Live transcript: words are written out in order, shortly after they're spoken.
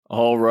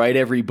All right,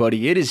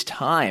 everybody, it is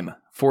time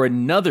for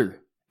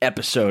another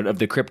episode of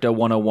the Crypto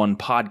 101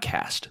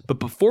 podcast. But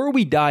before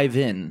we dive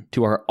in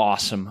to our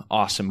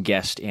awesome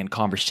guest and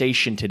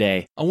conversation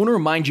today, I want to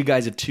remind you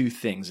guys of two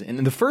things.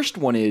 And the first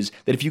one is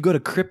that if you go to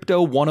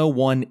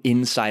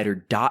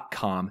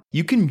crypto101insider.com,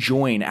 you can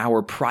join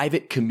our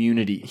private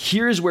community.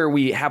 Here's where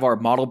we have our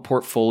model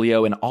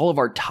portfolio and all of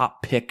our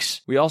top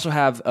picks. We also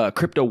have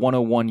Crypto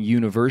 101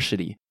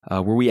 University,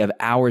 where we have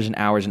hours and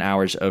hours and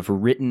hours of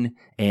written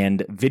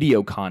and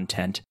video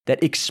content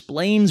that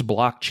explains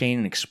blockchain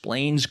and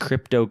explains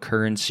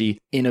cryptocurrency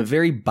in a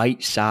very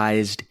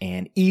bite-sized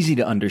and easy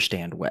to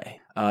understand way.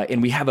 And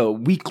we have a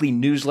weekly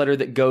newsletter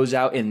that goes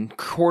out and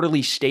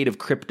quarterly state of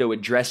crypto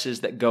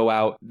addresses that go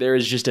out. There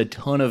is just a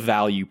ton of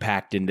value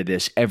packed into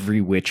this every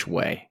which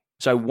way.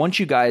 So I want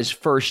you guys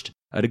first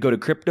to go to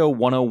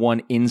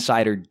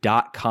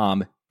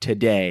crypto101insider.com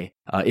today,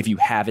 if you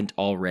haven't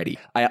already.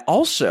 I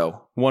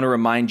also want to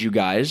remind you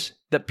guys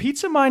that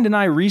Pizza Mind and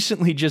I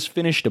recently just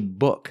finished a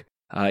book.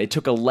 It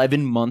took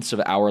 11 months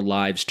of our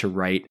lives to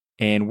write,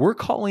 and we're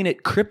calling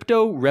it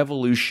Crypto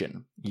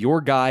Revolution, Your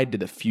Guide to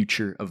the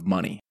Future of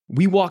Money.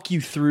 We walk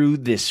you through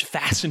this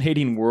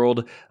fascinating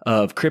world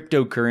of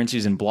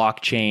cryptocurrencies and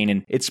blockchain,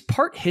 and it's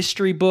part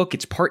history book,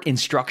 it's part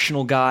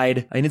instructional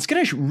guide, and it's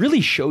going to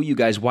really show you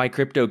guys why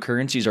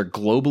cryptocurrencies are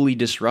globally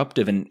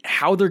disruptive and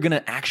how they're going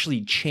to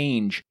actually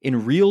change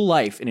in real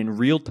life and in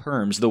real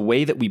terms the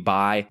way that we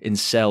buy and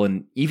sell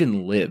and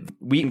even live.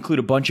 We include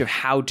a bunch of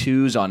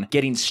how-tos on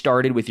getting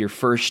started with your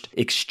first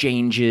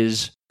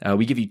exchanges.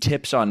 We give you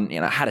tips on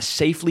how to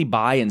safely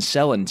buy and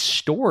sell and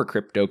store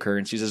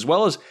cryptocurrencies, as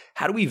well as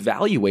how to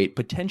evaluate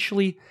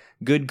potentially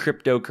good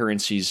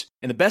cryptocurrencies.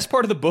 And the best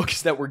part of the book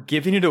is that we're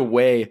giving it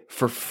away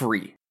for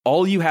free.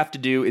 All you have to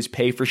do is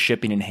pay for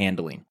shipping and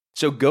handling.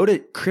 So go to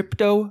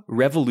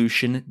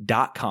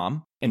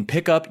cryptorevolution.com and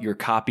pick up your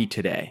copy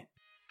today.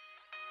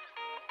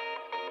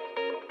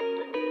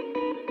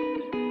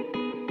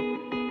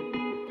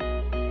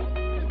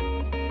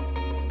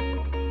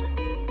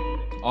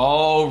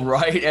 All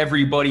right,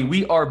 everybody,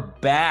 we are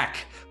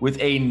back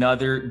with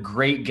another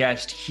great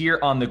guest here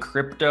on the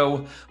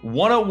Crypto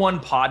 101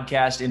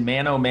 podcast. And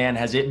man, oh man,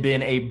 has it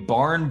been a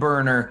barn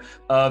burner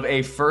of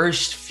a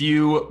first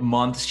few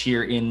months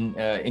here in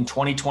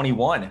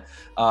 2021.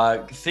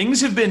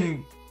 Things have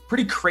been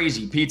pretty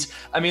crazy, Pete.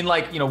 I mean,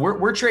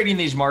 we're trading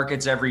these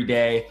markets every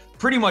day,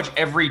 pretty much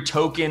every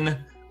token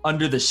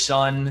under the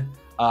sun.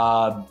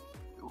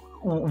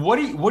 What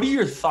are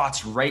your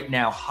thoughts right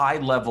now, high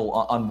level,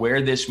 on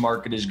where this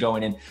market is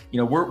going? And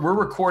we're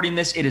recording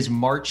this. It is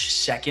March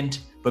 2nd.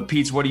 But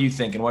Pete, what are you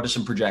thinking? What are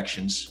some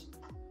projections?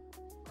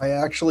 I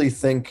actually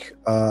think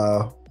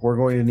we're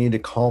going to need to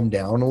calm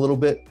down a little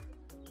bit.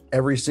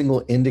 Every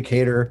single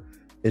indicator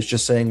is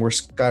just saying we're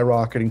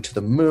skyrocketing to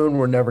the moon.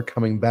 We're never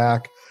coming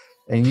back.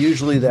 And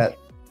usually that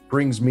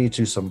brings me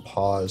to some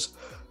pause.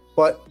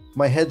 But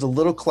my head's a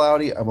little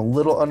cloudy. I'm a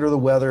little under the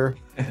weather.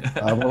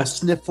 I'm a little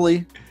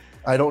sniffly.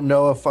 I don't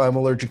know if I'm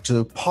allergic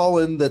to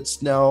pollen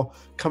that's now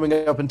coming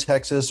up in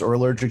Texas or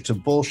allergic to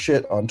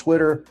bullshit on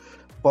Twitter.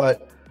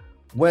 But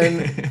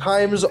when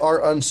times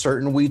are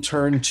uncertain, we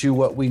turn to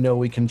what we know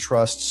we can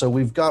trust. So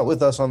we've got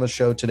with us on the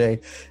show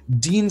today,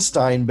 Dean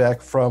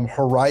Steinbeck from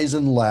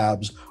Horizon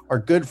Labs, our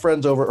good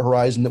friends over at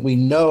Horizon that we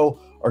know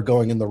are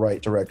going in the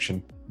right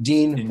direction.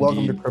 Dean, Indeed.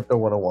 Welcome to Crypto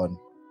 101.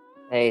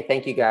 Hey,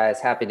 thank you guys.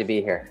 Happy to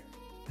be here.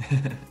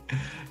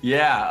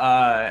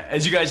 Yeah,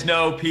 as you guys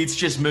know, Pete's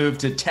just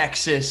moved to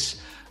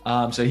Texas,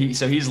 so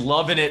he's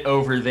loving it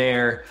over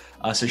there.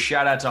 So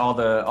shout out to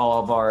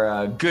all of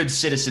our good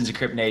citizens of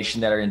Crypt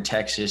Nation that are in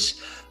Texas.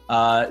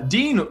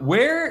 Dean,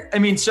 where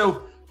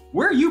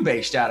are you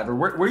based out of, or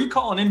where are you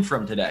calling in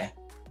from today?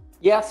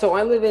 Yeah, so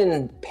I live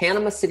in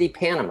Panama City,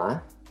 Panama.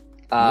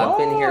 I've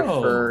been here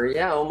for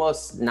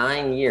almost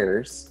 9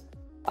 years,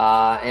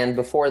 and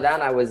before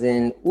that, I was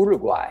in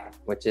Uruguay,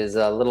 which is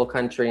a little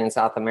country in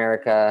South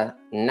America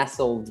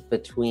nestled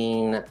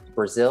between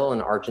Brazil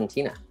and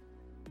Argentina.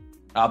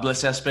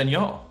 ¿Hablas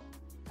español?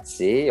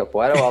 Sí, yo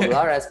puedo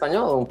hablar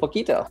español un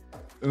poquito.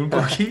 Un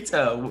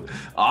poquito.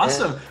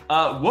 Awesome.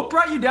 Yeah. What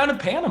brought you down to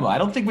Panama? I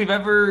don't think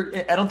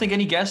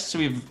any guests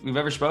we've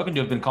ever spoken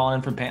to have been calling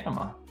in from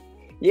Panama.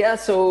 Yeah,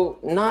 so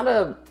not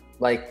a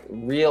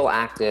real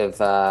active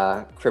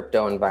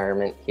crypto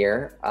environment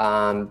here.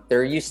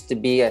 There used to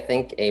be, I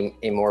think,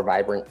 a more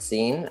vibrant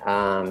scene.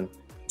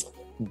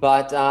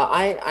 But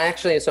I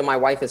actually, so my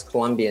wife is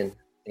Colombian,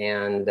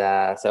 and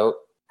so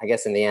I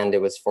guess in the end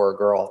it was for a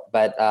girl.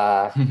 But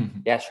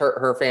yes,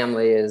 her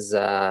family is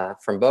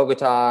from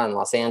Bogota and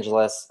Los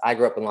Angeles. I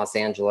grew up in Los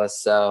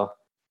Angeles, so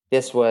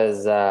this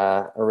was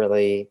a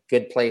really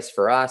good place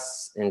for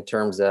us in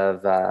terms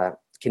of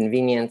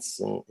convenience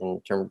and in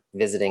terms of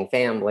visiting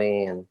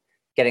family and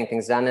getting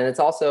things done. And it's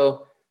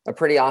also a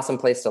pretty awesome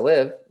place to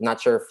live.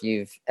 Not sure if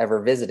you've ever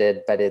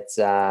visited, but it's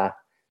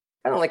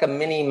kind of like a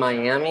mini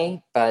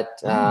Miami, but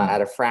at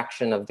a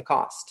fraction of the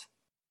cost.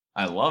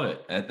 I love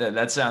it.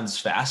 That sounds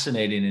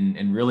fascinating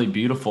and really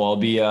beautiful.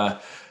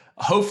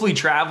 hopefully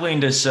traveling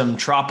to some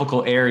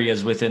tropical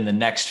areas within the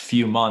next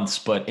few months.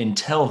 But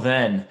until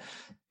then,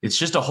 it's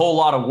just a whole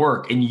lot of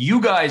work. And you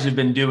guys have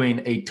been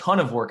doing a ton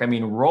of work. I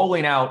mean,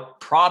 rolling out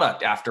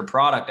product after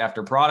product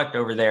after product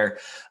over there.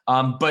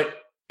 But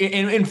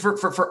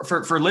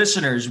for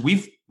listeners,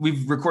 we've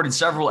recorded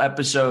several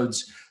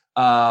episodes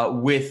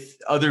with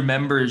other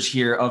members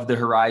here of the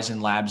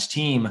Horizen Labs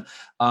team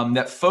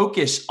that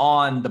focus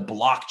on the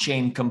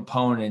blockchain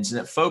components and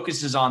that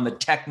focuses on the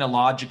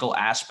technological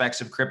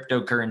aspects of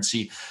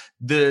cryptocurrency.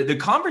 The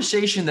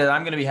conversation that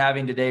I'm going to be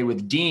having today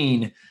with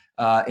Dean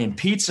in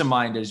Pizza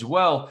Mind as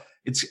well,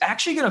 it's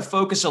actually going to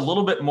focus a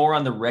little bit more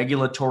on the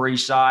regulatory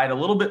side, a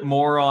little bit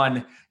more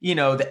on,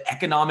 the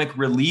economic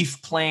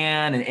relief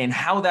plan and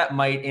how that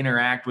might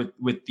interact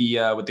with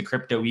the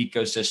crypto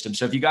ecosystem.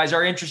 So if you guys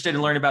are interested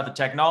in learning about the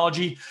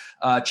technology,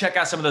 check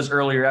out some of those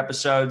earlier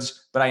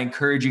episodes. But I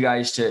encourage you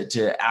guys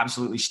to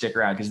absolutely stick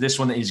around, because this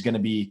one is going to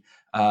be,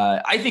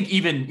 I think,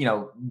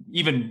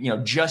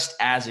 even just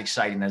as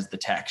exciting as the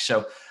tech.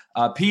 So,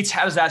 Pete,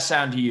 how does that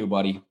sound to you,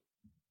 buddy?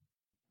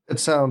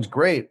 It sounds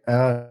great.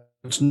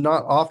 It's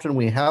not often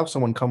we have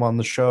someone come on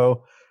the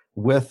show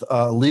with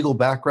a legal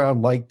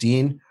background like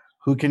Dean,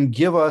 who can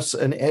give us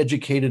an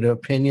educated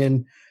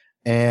opinion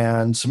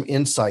and some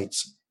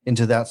insights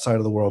into that side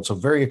of the world. So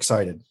very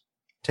excited.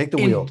 Take the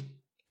wheel.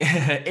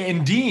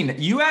 And Dean,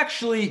 you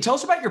actually tell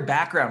us about your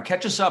background.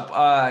 Catch us up.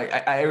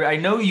 I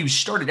know you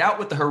started out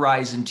with the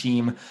Horizen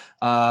team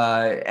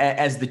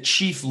as the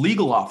chief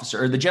legal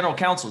officer or the general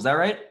counsel. Is that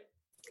right?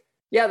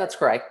 Yeah, that's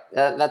correct.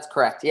 That's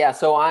correct. Yeah.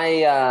 So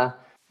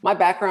my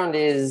background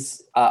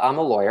is I'm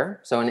a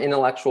lawyer, so an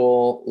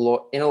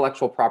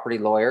intellectual property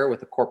lawyer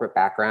with a corporate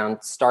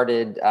background.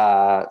 Started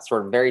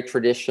sort of very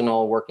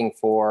traditional, working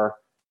for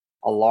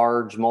a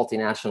large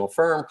multinational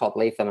firm called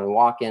Latham and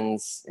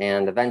Watkins,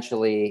 and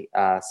eventually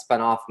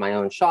spun off my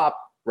own shop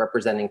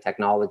representing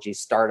technology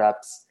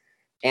startups.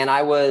 And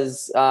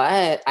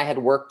I had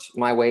worked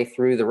my way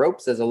through the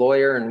ropes as a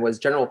lawyer and was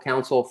general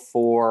counsel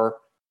for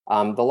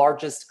the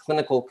largest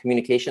clinical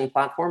communication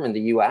platform in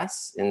the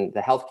US in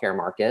the healthcare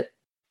market.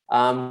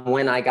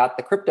 When I got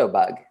the crypto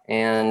bug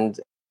in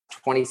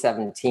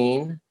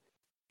 2017,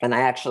 and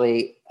I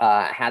actually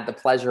had the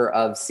pleasure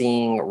of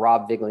seeing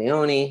Rob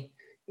Viglione,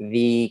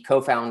 the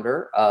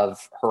co-founder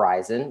of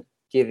Horizen,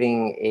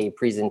 giving a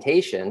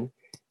presentation.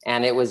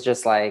 And it was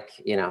just like,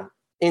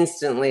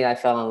 instantly I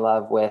fell in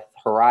love with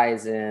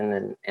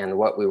Horizen and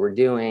what we were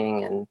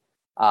doing and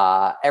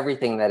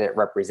everything that it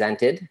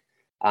represented.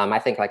 I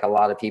think like a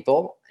lot of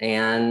people.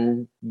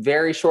 And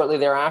very shortly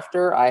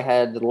thereafter, I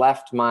had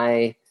left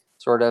my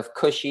sort of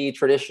cushy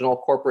traditional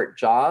corporate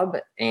job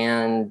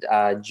and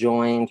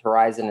joined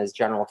Horizen as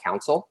general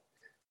counsel.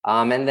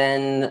 And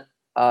then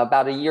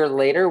about a year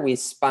later, we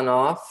spun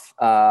off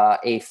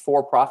a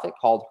for-profit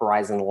called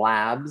Horizen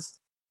Labs,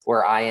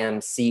 where I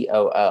am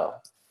COO.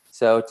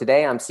 So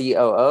today I'm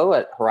COO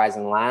at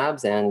Horizen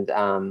Labs, and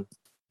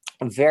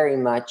very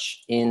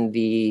much in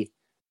the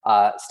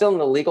still in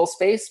the legal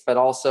space, but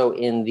also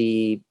in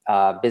the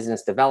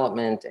business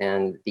development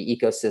and the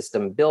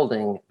ecosystem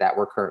building that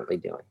we're currently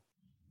doing.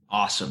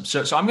 Awesome.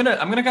 So I'm gonna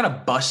kind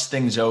of bust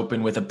things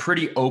open with a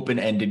pretty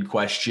open-ended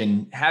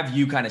question. Have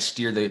you kind of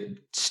steer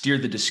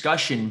the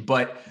discussion,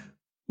 but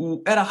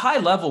at a high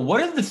level,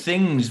 what are the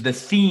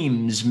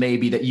themes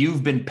maybe that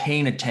you've been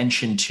paying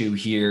attention to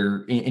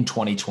here in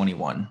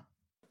 2021?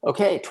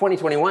 Okay,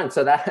 2021.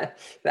 So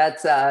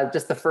that's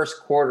just the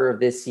first quarter of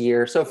this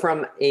year. So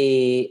from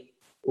a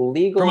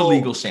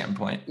legal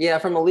standpoint. Yeah,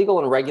 from a legal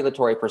and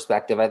regulatory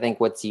perspective, I think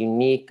what's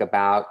unique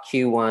about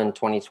Q1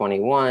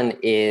 2021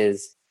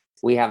 is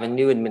we have a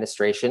new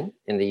administration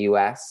in the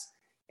US.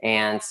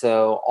 And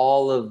so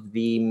all of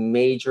the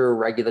major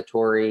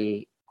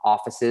regulatory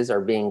offices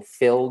are being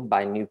filled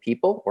by new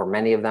people, or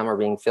many of them are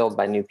being filled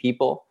by new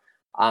people.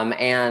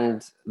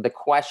 And the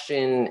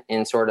question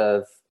in sort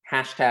of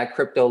hashtag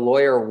crypto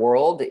lawyer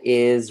world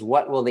is,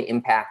 what will the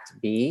impact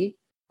be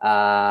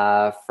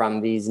from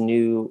these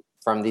new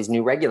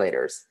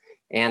regulators?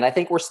 And I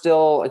think it's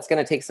going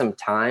to take some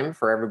time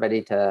for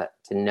everybody to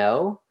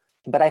know.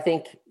 But I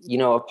think,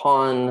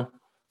 upon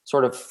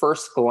sort of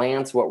first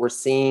glance, what we're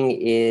seeing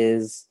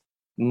is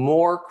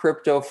more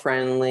crypto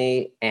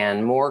friendly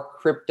and more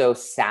crypto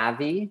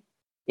savvy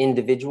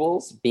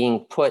individuals being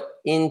put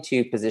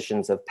into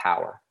positions of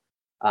power.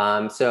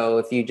 So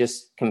if you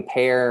just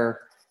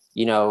compare,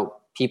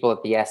 people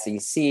at the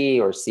SEC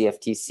or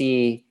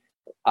CFTC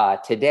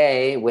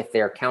today with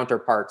their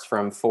counterparts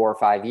from 4 or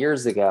 5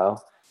 years ago,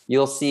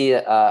 you'll see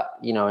a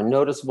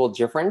noticeable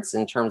difference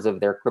in terms of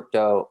their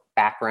crypto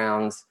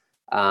backgrounds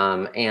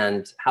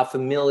and how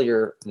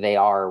familiar they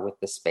are with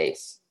the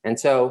space. And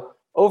so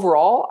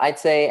overall, I'd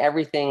say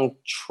everything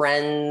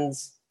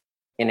trends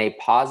in a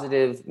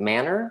positive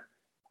manner,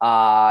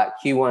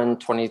 Q1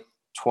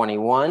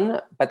 2021.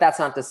 But that's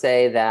not to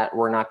say that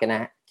we're not going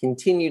to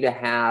continue to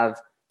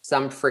have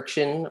some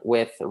friction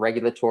with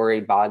regulatory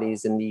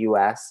bodies in the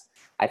US.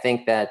 I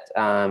think that,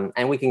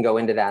 and we can go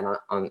into that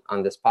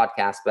on this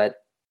podcast, but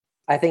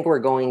I think we're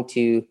going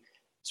to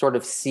sort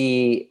of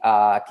see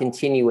a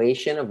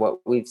continuation of what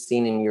we've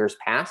seen in years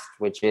past,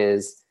 which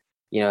is,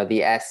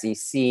 the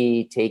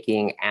SEC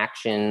taking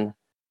action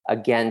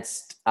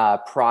against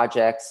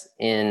projects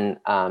in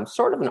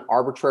sort of an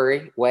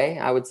arbitrary way,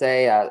 I would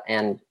say,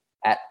 and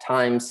at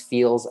times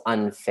feels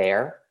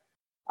unfair.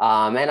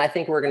 And I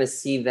think we're going to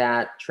see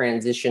that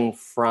transition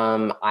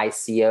from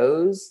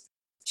ICOs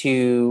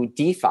to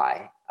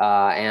DeFi.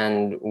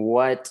 And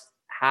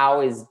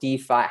how does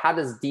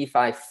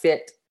DeFi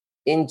fit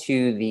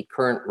into the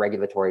current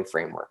regulatory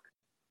framework?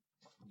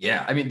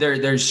 Yeah, I mean,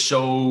 there's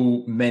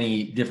so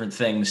many different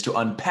things to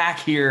unpack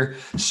here,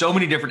 so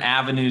many different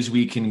avenues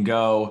we can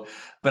go.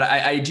 But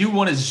I do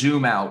want to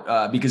zoom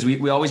out because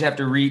we always have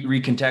to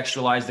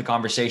recontextualize the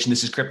conversation.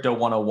 This is Crypto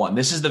 101.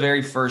 This is the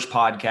very first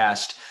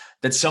podcast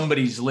that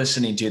somebody's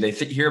listening to. They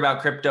hear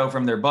about crypto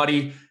from their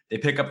buddy. They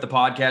pick up the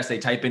podcast. They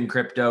type in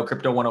Crypto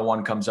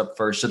 101 comes up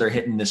first. So they're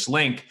hitting this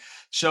link.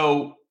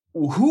 So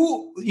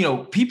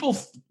people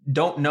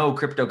don't know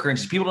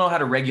cryptocurrencies. People don't know how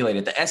to regulate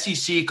it. The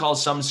SEC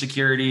calls some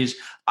securities.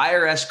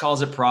 IRS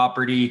calls it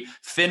property.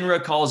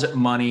 FINRA calls it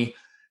money.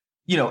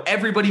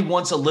 Everybody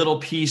wants a little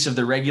piece of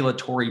the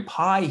regulatory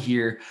pie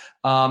here.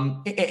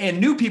 And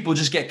new people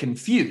just get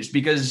confused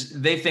because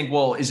they think,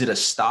 well, is it a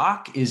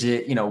stock? Is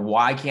it,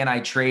 why can't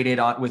I trade it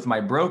with my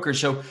broker?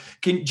 So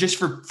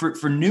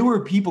for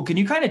newer people, can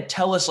you kind of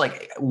tell us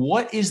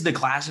what is the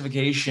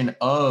classification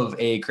of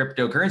a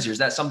cryptocurrency? Or is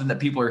that something that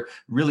people are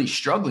really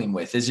struggling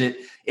with? Is it,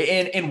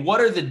 and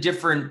what are the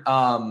different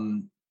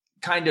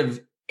kind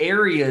of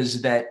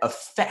areas that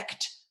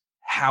affect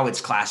how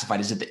it's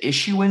classified? Is it the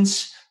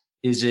issuance?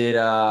 Is it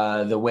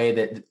the way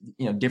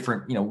that,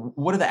 different,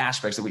 what are the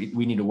aspects that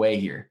we need to weigh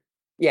here?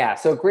 Yeah,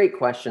 so great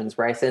questions,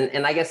 Bryce.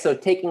 And I guess, so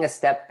taking a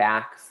step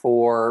back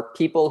for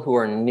people who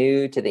are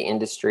new to the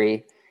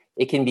industry,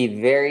 it can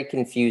be very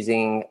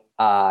confusing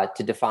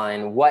to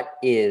define what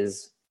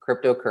is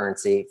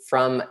cryptocurrency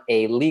from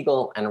a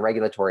legal and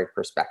regulatory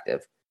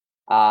perspective.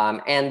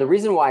 And the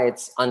reason why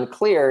it's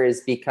unclear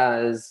is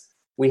because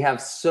we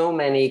have so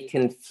many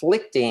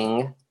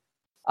conflicting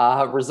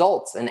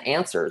results and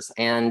answers,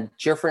 and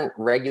different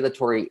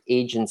regulatory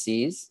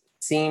agencies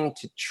seem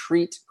to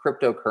treat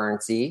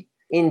cryptocurrency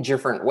in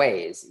different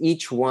ways,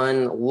 each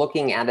one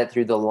looking at it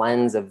through the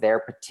lens of their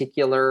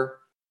particular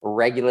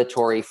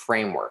regulatory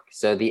framework.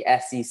 So the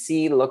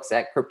SEC looks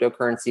at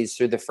cryptocurrencies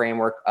through the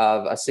framework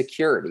of a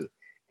security,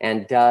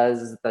 and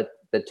does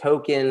the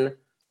token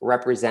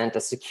represent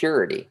a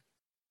security?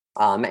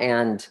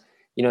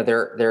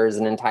 There's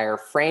an entire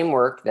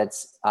framework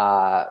that's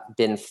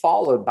been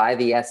followed by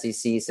the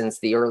SEC since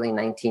the early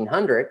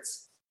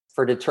 1900s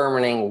for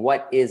determining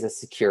what is a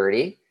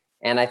security.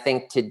 And I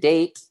think to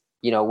date,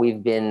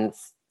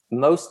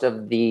 most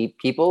of the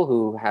people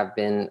who have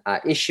been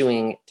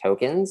issuing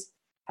tokens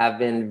have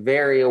been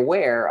very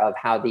aware of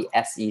how the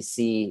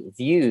SEC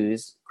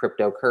views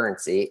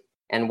cryptocurrency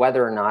and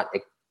whether or not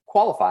it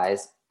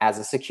qualifies as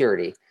a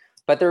security.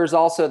 But there's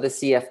also the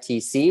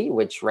CFTC,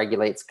 which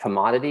regulates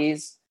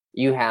commodities.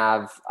 You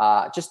have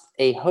just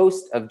a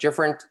host of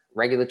different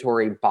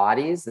regulatory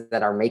bodies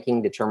that are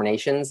making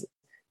determinations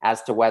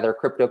as to whether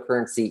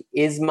cryptocurrency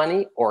is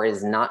money or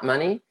is not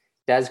money.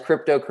 Does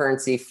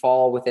cryptocurrency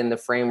fall within the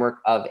framework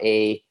of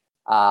a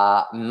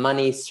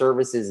money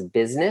services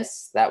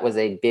business? That was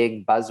a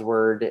big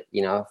buzzword,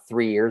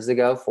 4 years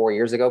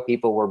ago.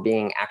 People were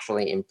being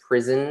actually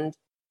imprisoned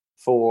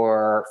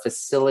for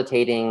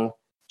facilitating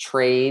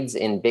trades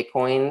in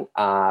Bitcoin,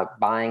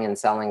 buying and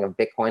selling of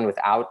Bitcoin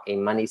without a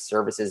money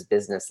services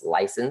business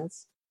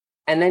license.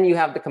 And then you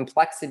have the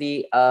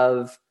complexity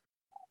of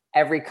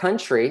every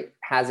country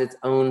has its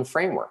own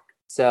framework.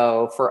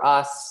 So for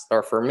us,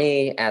 or for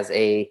me as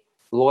a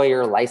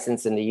lawyer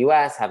licensed in the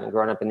US, having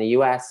grown up in the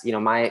US,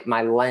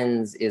 my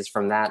lens is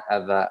from that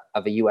of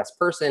a US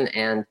person,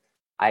 and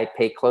I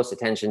pay close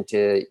attention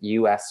to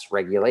US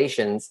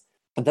regulations.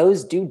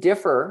 Those do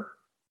differ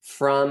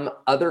from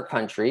other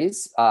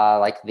countries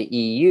like the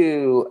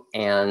EU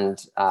and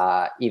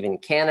even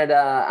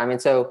Canada.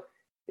 So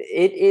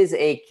it is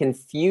a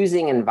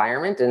confusing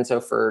environment. And so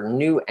for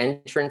new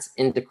entrants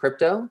into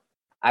crypto,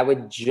 I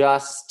would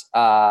just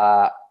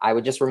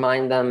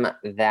remind them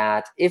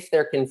that if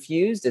they're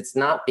confused, it's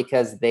not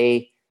because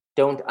they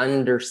don't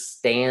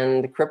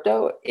understand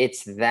crypto.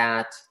 It's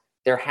that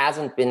there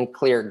hasn't been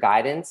clear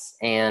guidance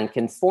and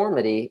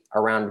conformity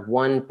around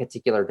one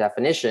particular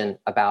definition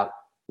about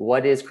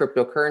what is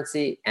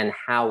cryptocurrency and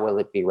how will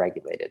it be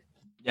regulated.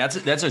 That's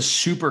a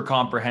super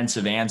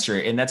comprehensive answer.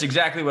 And that's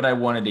exactly what I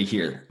wanted to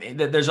hear.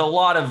 There's a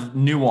lot of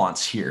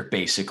nuance here,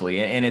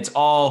 basically, and it's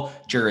all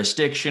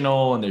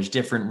jurisdictional, and there's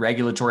different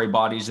regulatory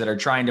bodies that are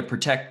trying to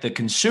protect the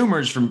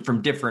consumers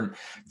from different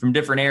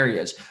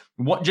areas.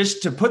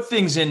 Just to put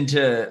things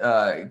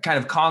into kind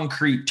of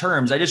concrete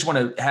terms, I just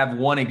want to have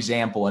one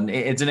example, and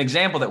it's an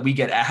example that we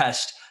get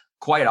asked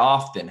quite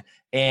often.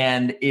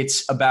 And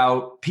it's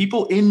about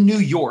people in New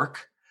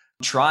York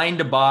trying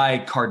to buy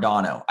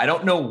Cardano. I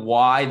don't know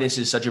why this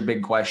is such a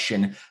big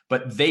question,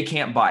 but they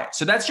can't buy it.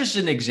 So that's just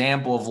an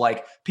example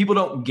of people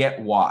don't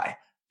get why.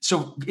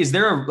 So is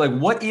there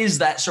what is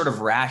that sort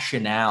of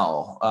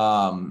rationale?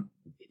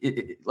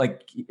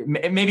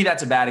 Maybe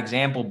that's a bad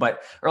example,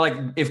 or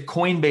if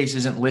Coinbase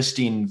isn't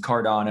listing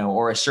Cardano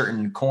or a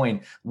certain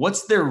coin,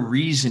 what's their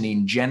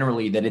reasoning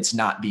generally that it's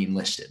not being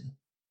listed?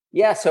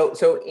 Yeah,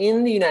 so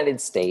in the United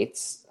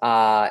States,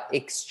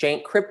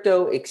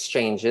 crypto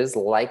exchanges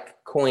like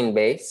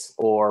Coinbase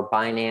or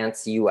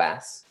Binance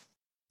US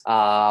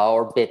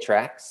or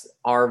Bittrex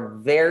are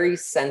very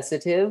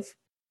sensitive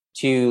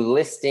to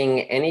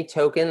listing any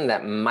token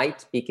that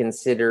might be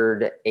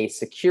considered a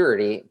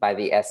security by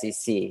the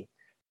SEC.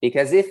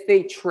 Because if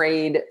they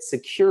trade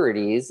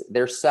securities,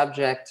 they're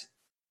subject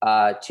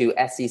to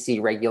SEC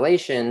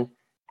regulation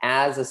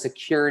as a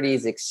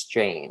securities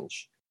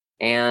exchange.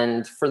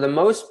 And for the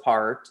most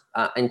part,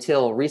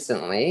 until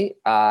recently,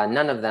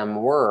 none of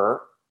them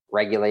were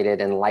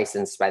regulated and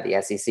licensed by the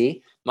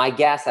SEC. My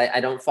guess, I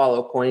don't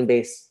follow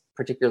Coinbase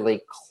particularly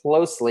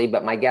closely,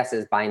 but my guess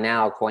is by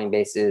now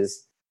Coinbase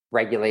is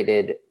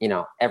regulated,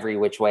 every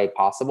which way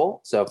possible.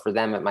 So for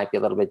them, it might be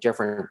a little bit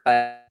different.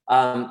 But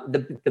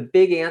the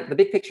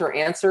big picture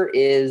answer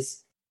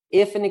is,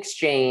 if an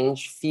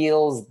exchange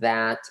feels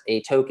that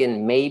a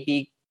token may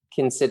be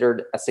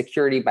considered a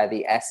security by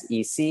the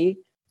SEC,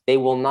 they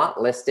will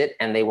not list it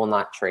and they will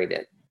not trade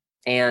it.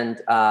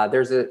 And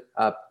there's a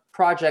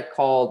project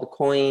called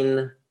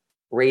Coin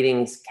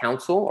Ratings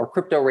Council or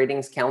Crypto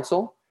Ratings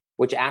Council,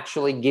 which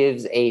actually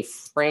gives a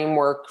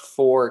framework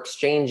for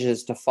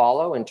exchanges to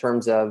follow in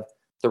terms of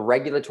the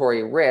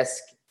regulatory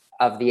risk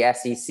of the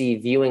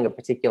SEC viewing a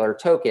particular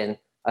token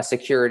a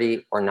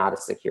security or not a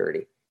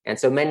security. And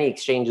so many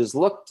exchanges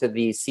look to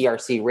the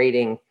CRC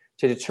rating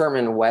to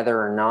determine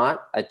whether or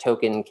not a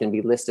token can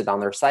be listed on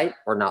their site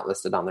or not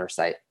listed on their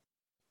site.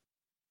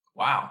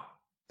 Wow.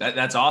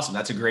 That's awesome.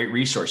 That's a great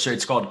resource. So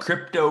it's called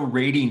Crypto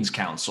Ratings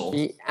Council.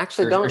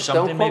 Actually, don't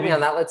quote me on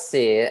that. Let's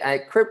see.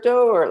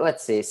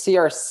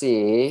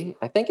 CRC.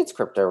 I think it's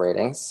Crypto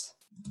Ratings.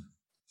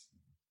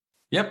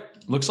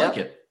 Yep. Looks like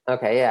it.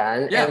 Okay. Yeah.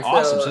 And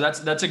awesome. So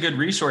that's a good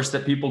resource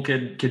that people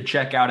could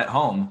check out at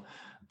home.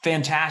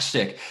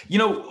 Fantastic.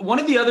 One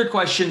of the other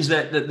questions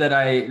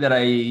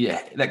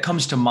that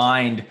comes to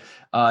mind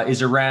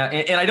is around,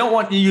 and I don't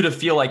want you to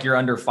feel like you're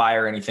under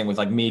fire or anything with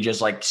me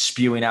just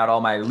spewing out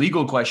all my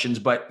legal questions,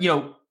 but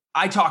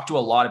I talk to a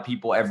lot of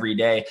people every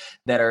day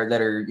that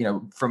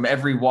are from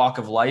every walk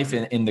of life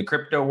in the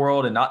crypto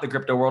world and not the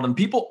crypto world, and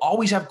people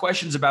always have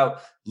questions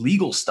about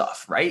legal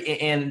stuff, right?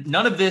 And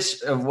none of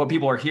this of what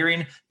people are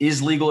hearing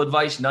is legal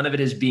advice. None of it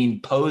is being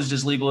posed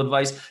as legal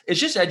advice. It's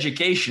just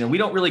education, and we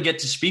don't really get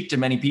to speak to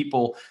many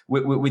people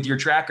with your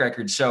track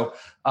record. So,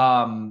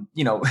 I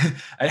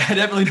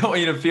definitely don't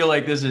want you to feel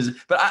like this is.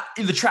 But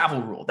the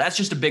travel rule, that's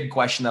just a big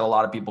question that a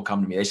lot of people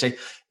come to me. They say,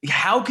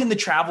 how can the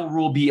travel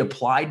rule be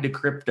applied to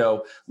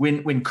crypto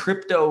when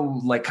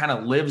crypto kind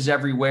of lives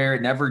everywhere,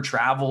 it never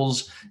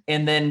travels?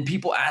 And then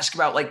people ask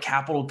about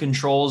capital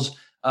controls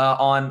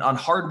on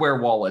hardware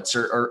wallets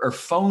or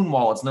phone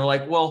wallets. And they're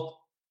like, well,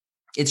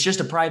 it's just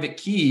a private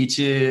key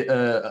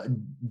to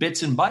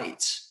bits and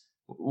bytes.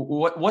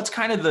 What's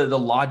kind of the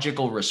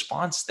logical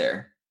response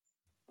there?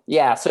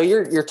 Yeah, so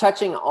you're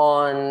touching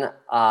on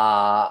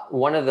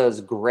one of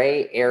those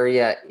gray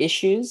area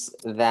issues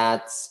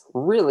that's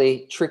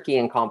really tricky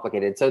and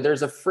complicated. So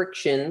there's a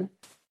friction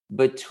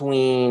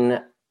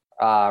between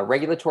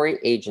regulatory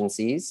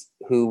agencies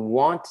who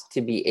want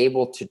to be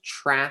able to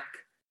track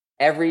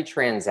every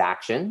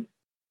transaction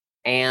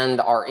and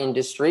our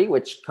industry,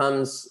 which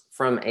comes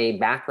from a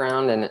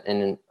background and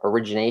an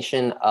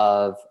origination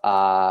of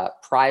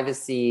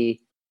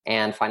privacy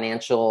and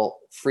financial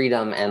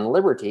freedom and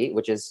liberty,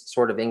 which is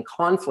sort of in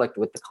conflict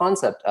with the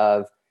concept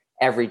of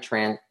every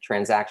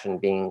transaction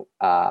being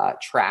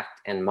tracked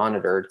and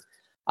monitored.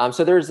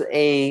 So there's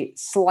a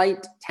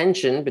slight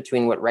tension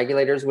between what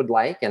regulators would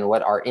like and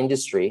what our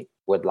industry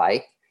would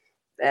like.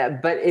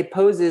 But it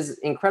poses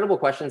incredible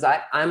questions.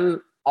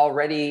 I'm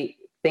already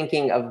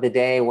thinking of the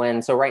day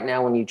when, so right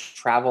now when you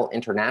travel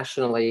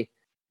internationally,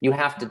 you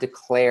have to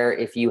declare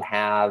if you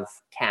have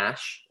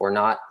cash or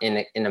not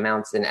in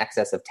amounts in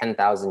excess of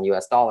 10,000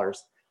 US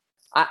dollars.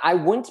 I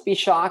wouldn't be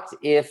shocked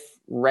if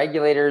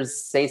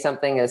regulators say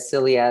something as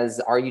silly as,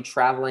 are you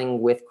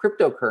traveling with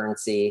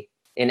cryptocurrency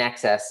in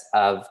excess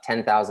of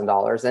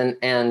 $10,000?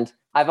 And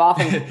I've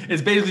often...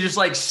 It's basically just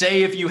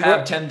say if you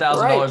have $10,000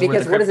 right,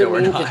 because worth of crypto what does it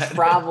mean or not. to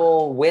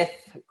travel with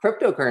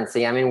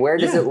cryptocurrency? I mean, where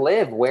does it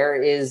live? Where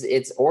is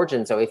its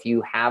origin? So if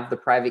you have the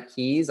private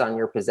keys on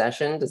your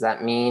possession, does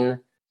that mean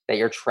that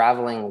you're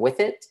traveling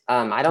with it?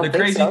 I don't think so. The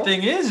crazy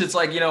thing is, it's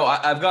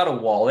I've got a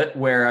wallet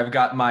where I've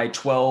got my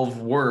 12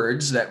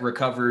 words that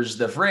recovers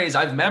the phrase.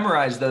 I've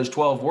memorized those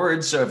 12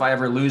 words. So if I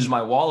ever lose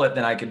my wallet,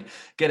 then I can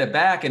get it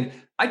back. And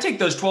I take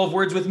those 12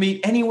 words with me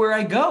anywhere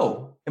I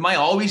go. Am I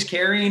always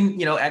carrying,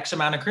 X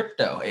amount of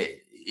crypto?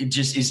 It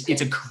just is.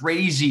 It's a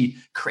crazy,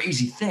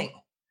 crazy thing.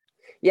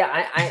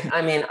 Yeah,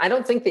 I mean, I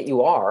don't think that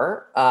you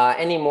are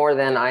any more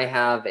than I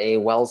have a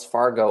Wells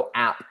Fargo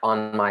app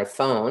on my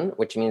phone,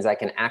 which means I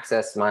can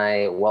access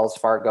my Wells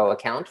Fargo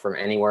account from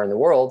anywhere in the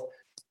world.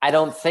 I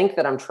don't think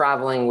that I'm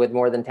traveling with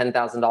more than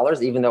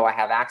 $10,000, even though I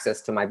have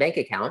access to my bank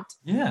account.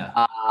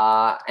 Yeah.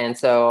 And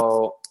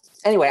so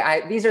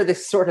anyway, these are the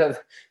sort of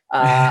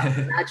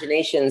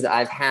imaginations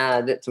I've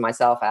had to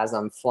myself as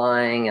I'm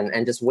flying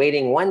and just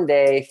waiting one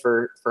day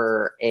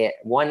for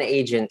one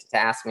agent to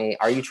ask me,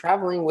 are you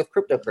traveling with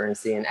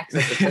cryptocurrency in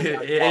excess of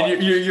 $10,000?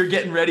 And you're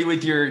getting ready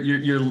with your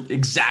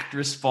exact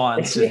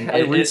response. Yeah.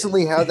 I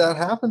recently had that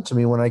happen to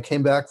me when I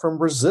came back from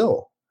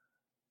Brazil.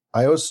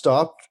 I was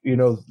stopped,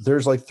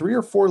 there's like 3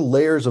 or 4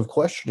 layers of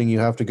questioning you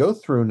have to go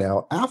through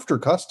now after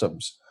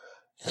customs,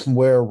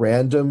 where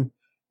random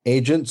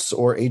agents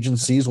or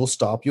agencies will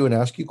stop you and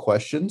ask you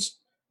questions.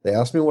 They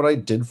asked me what I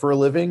did for a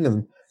living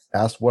and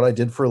asked what I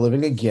did for a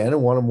living again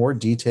and wanted more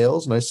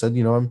details. And I said,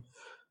 I'm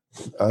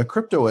a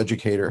crypto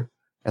educator.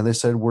 And they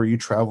said, were you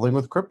traveling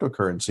with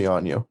cryptocurrency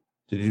on you?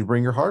 Did you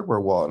bring your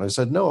hardware wallet? And I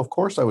said, no, of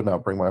course I would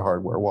not bring my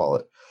hardware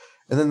wallet.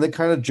 And then they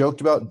kind of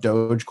joked about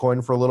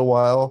Dogecoin for a little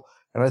while.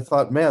 And I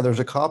thought, man, there's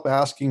a cop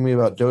asking me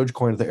about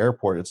Dogecoin at the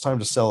airport. It's time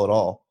to sell it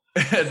all.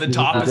 The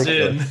top is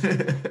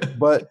in.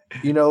 But,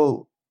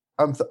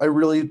 I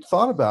really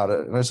thought about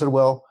it. And I said,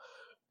 well,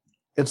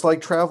 it's like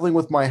traveling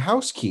with my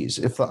house keys.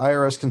 If the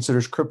IRS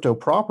considers crypto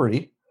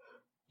property,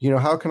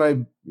 how can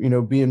I,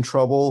 be in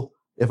trouble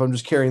if I'm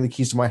just carrying the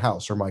keys to my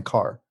house or my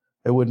car?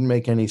 It wouldn't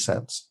make any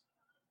sense.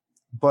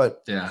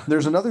 But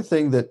there's another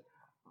thing that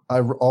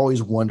I've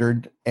always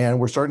wondered, and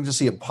we're starting to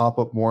see it pop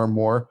up more and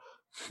more.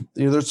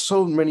 There's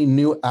so many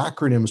new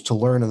acronyms to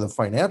learn in the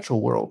financial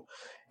world.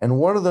 And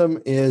one of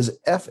them is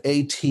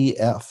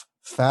FATF,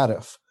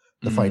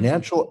 the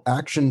Financial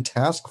Action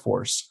Task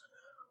Force.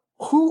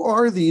 Who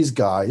are these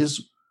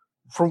guys?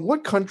 From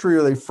what country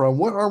are they from?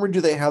 What armor do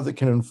they have that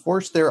can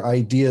enforce their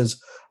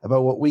ideas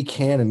about what we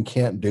can and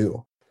can't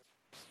do?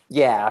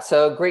 Yeah,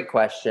 so great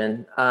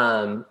question.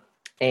 And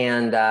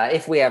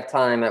if we have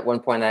time, at one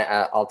point,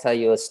 I'll tell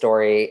you a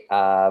story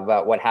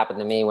about what happened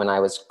to me when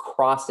I was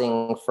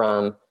crossing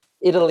from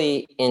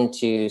Italy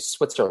into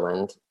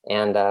Switzerland.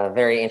 And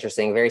very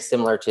interesting, very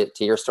similar to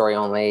your story,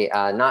 only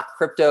not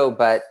crypto,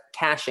 but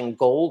cash and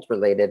gold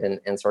related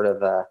and sort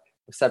of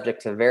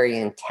subject to very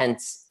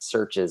intense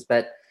searches.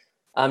 But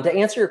to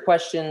answer your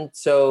question,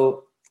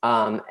 so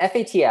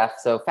FATF,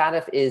 so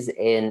FATF is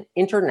an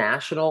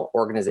international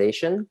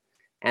organization,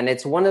 and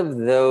it's one of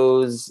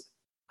those,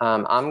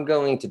 I'm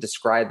going to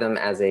describe them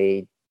as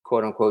a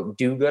quote unquote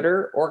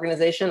do-gooder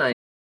organization.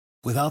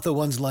 Without the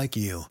ones like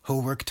you,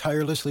 who work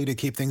tirelessly to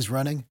keep things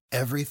running,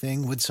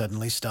 everything would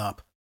suddenly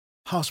stop.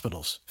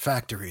 Hospitals,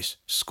 factories,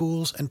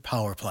 schools, and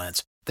power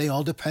plants, they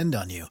all depend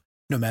on you.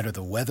 No matter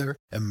the weather,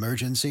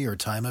 emergency, or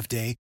time of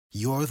day,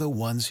 you're the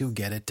ones who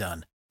get it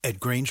done. At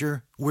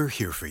Grainger, we're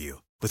here for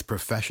you with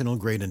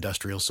professional-grade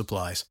industrial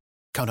supplies.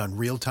 Count on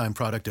real-time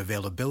product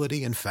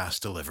availability and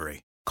fast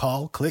delivery.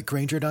 Call,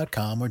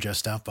 clickgrainger.com, or just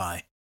stop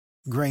by.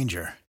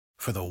 Grainger,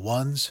 for the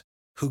ones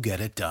who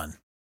get it done.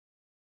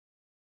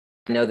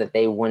 I know that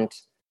they wouldn't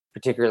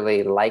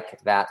particularly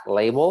like that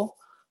label,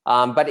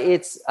 but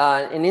it's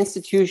an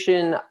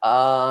institution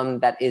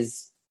that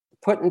is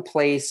put in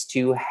place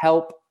to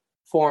help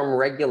form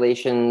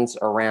regulations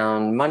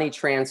around money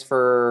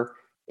transfer,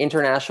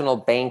 international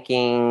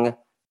banking.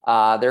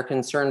 They're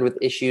concerned with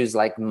issues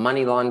like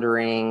money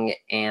laundering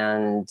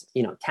and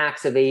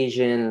tax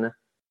evasion,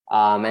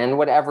 and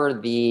whatever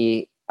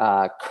the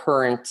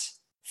current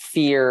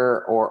fear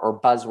or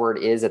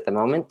buzzword is at the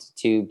moment,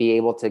 to be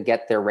able to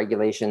get their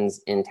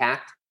regulations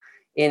intact.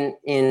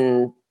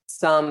 In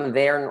some,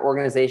 they're an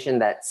organization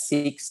that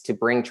seeks to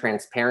bring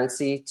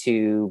transparency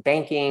to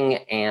banking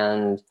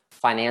and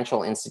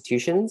financial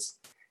institutions.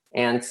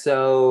 And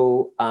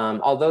so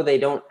although they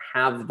don't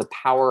have the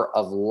power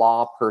of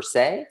law per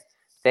se,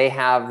 they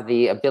have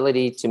the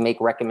ability to make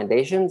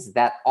recommendations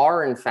that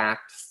are in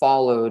fact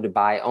followed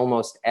by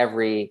almost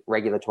every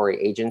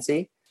regulatory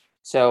agency.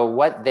 So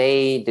what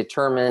they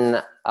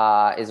determine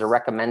is a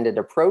recommended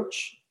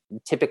approach,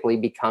 typically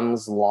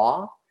becomes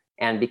law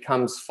and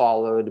becomes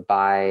followed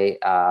by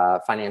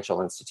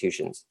financial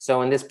institutions.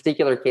 So in this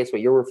particular case,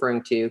 what you're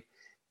referring to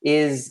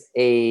is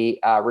a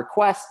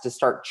request to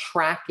start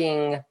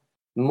tracking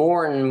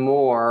more and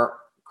more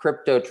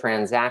crypto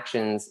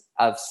transactions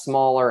of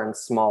smaller and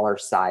smaller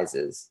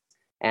sizes.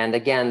 And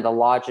again, the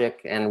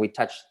logic, and we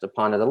touched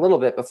upon it a little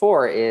bit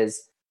before,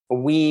 is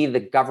we, the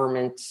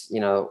government,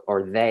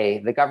 or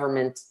the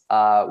government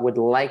would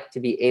like to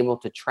be able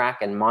to track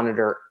and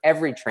monitor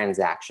every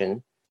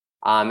transaction.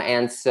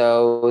 And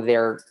so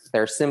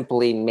they're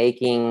simply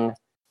making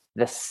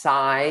the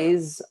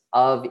size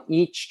of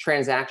each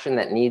transaction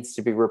that needs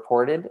to be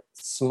reported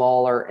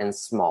smaller and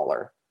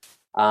smaller.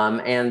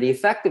 And the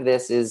effect of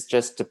this is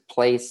just to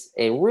place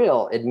a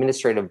real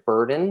administrative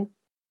burden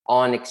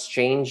on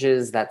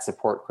exchanges that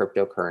support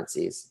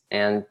cryptocurrencies.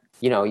 And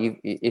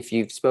if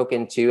you've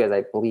spoken to, as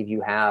I believe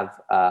you have,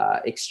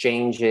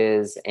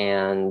 exchanges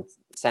and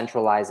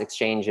centralized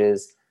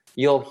exchanges,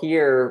 you'll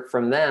hear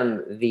from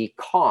them the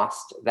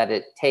cost that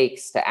it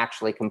takes to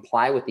actually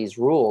comply with these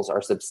rules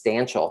are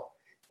substantial.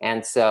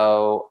 And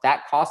so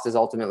that cost is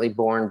ultimately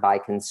borne by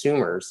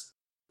consumers.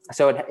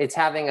 So it's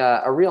having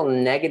a real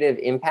negative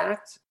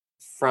impact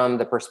from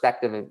the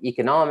perspective of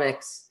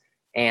economics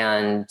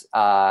and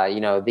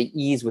the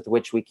ease with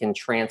which we can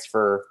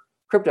transfer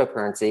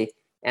cryptocurrency.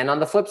 And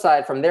on the flip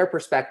side, from their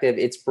perspective,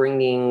 it's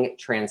bringing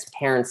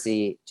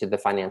transparency to the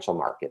financial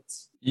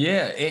markets.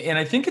 Yeah, and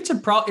I think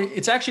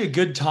it's actually a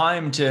good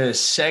time to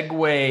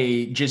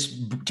segue,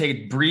 just take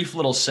a brief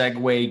little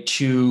segue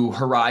to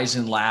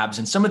Horizon Labs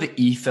and some of the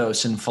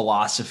ethos and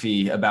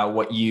philosophy about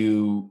what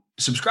you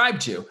subscribe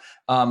to,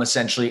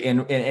 essentially,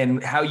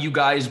 and how you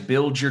guys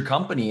build your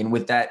company and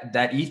with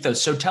that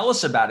ethos. So tell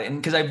us about it. And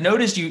because I've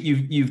noticed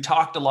you've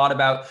talked a lot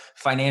about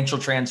financial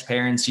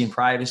transparency and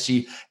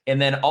privacy,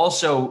 and then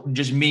also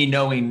just me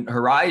knowing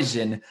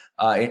Horizon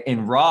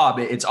and Rob,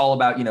 it's all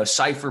about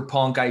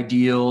cypherpunk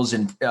ideals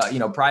and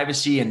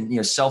privacy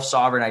and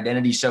self-sovereign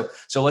identity. So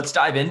let's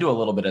dive into a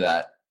little bit of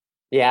that.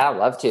 Yeah, I'd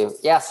love to.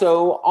 Yeah,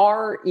 so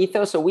our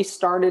ethos. So we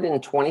started in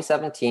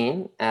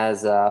 2017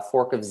 as a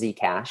fork of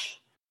Zcash.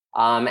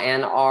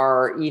 And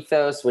our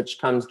ethos, which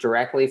comes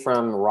directly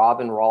from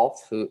Rob and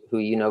Rolf, who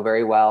you know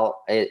very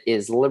well,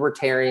 is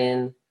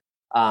libertarian,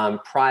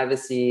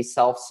 privacy,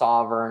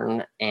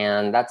 self-sovereign,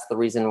 and that's the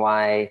reason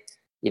why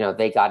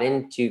they got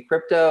into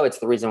crypto. It's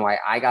the reason why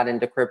I got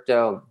into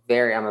crypto.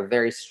 I'm a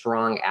very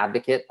strong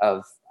advocate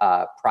of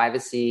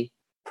privacy,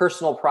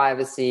 personal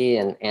privacy,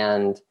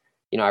 and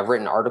I've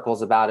written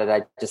articles about it.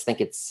 I just think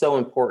it's so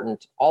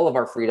important. All of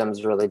our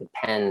freedoms really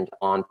depend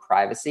on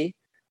privacy.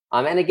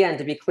 And again,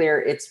 to be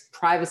clear, it's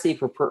privacy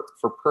for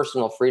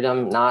personal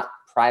freedom, not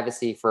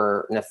privacy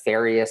for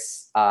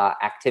nefarious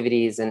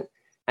activities. And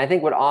I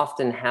think what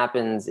often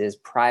happens is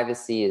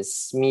privacy is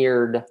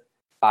smeared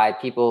by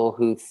people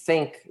who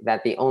think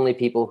that the only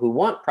people who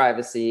want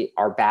privacy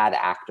are bad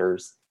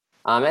actors.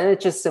 And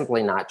it's just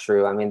simply not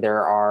true. I mean,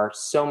 there are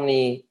so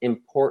many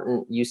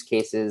important use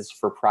cases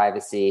for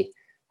privacy.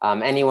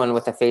 Anyone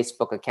with a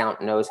Facebook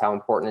account knows how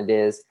important it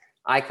is.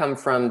 I come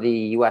from the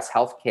U.S.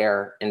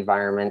 healthcare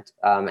environment,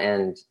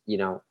 and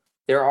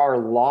there are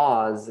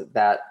laws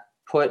that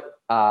put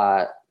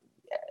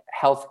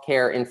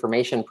healthcare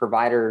information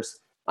providers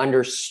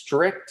under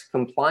strict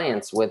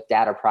compliance with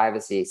data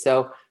privacy.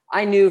 So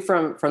I knew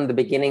from the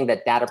beginning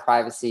that data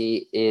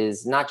privacy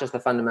is not just a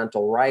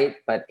fundamental right,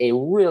 but a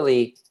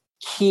really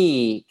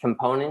key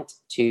component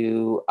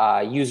to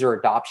user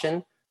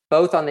adoption,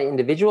 both on the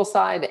individual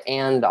side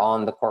and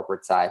on the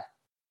corporate side.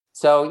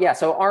 So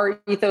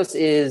our ethos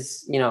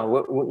is,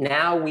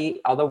 now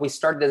although we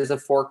started as a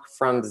fork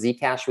from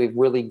Zcash, we've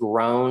really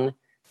grown,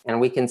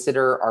 and we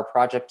consider our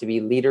project to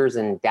be leaders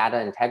in data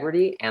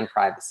integrity and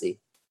privacy.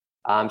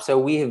 So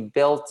we have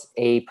built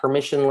a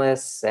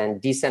permissionless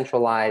and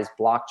decentralized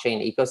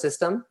blockchain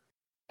ecosystem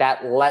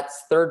that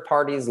lets third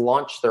parties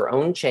launch their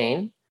own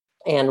chain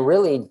and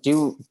really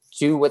do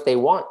what they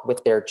want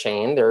with their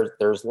chain.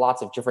 There's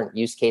lots of different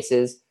use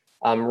cases.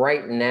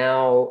 Right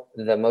now,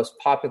 the most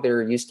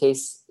popular use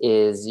case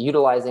is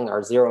utilizing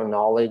our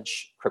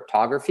zero-knowledge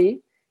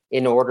cryptography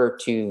in order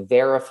to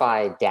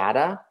verify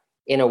data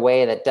in a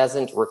way that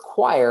doesn't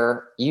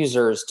require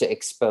users to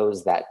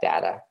expose that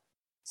data.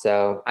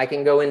 So I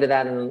can go into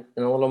that in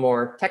a little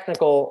more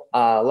technical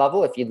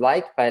level if you'd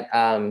like, but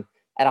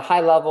at a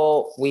high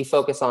level, we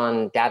focus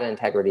on data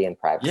integrity and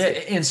privacy.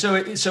 Yeah, and so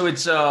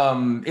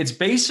it's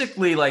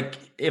basically like,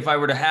 if I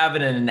were to have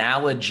an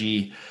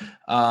analogy,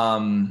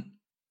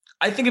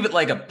 I think of it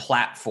like a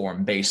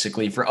platform,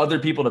 basically, for other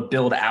people to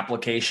build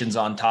applications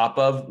on top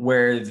of,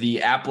 where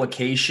the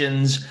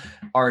applications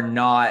are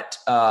not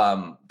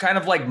kind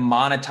of like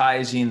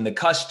monetizing the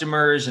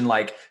customers and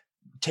like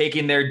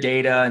taking their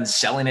data and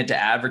selling it to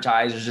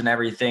advertisers and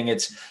everything.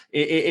 It's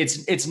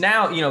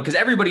now, because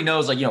everybody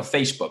knows, like,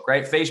 Facebook,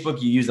 right?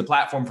 Facebook, you use the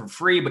platform for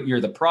free, but you're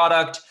the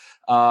product.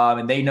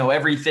 And they know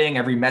everything,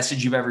 every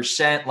message you've ever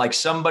sent. Like,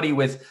 somebody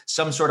with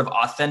some sort of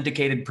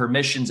authenticated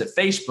permissions at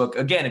Facebook,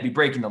 again, it'd be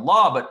breaking the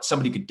law, but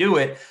somebody could do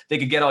it. They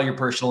could get all your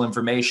personal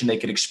information. They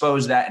could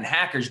expose that, and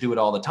hackers do it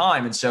all the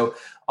time. And so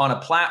on a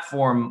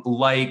platform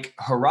like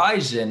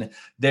Horizon,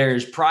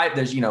 there's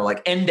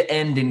like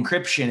end-to-end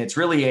encryption. It's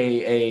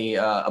really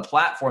a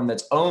platform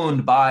that's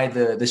owned by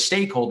the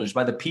stakeholders,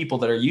 by the people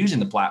that are using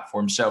the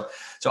platform. So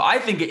I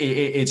think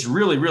it's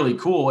really, really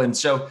cool. And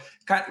so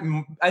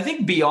I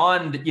think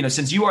beyond,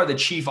 since you are the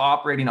chief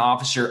operating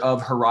officer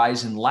of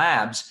Horizon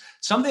Labs,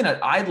 something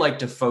that I'd like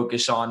to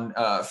focus on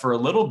for a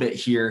little bit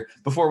here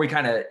before we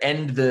kind of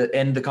end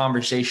the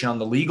conversation on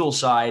the legal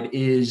side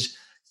is,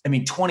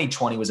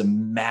 2020 was a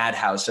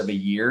madhouse of a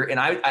year,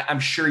 and I'm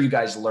sure you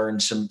guys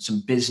learned some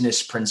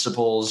business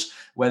principles,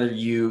 whether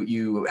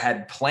you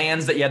had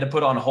plans that you had to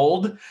put on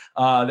hold.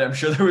 I'm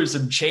sure there were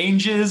some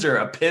changes or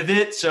a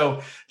pivot.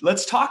 So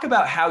let's talk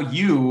about how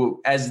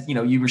you, as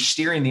you were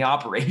steering the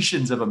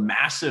operations of a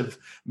massive,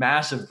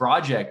 massive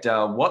project.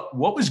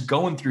 What was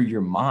going through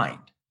your mind?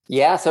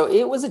 Yeah, so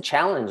it was a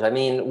challenge.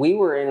 We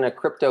were in a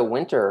crypto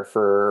winter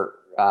for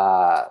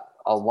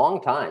a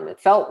long time. It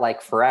felt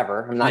like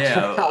forever. I'm not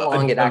sure how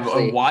long it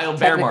actually a wild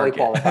bear market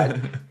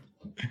qualified.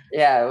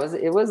 Yeah,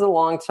 it was a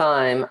long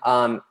time.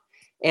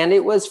 And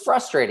it was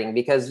frustrating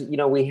because,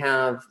 we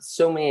have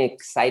so many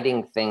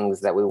exciting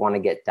things that we want to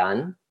get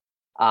done.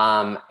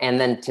 And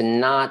then to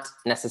not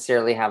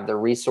necessarily have the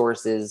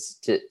resources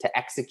to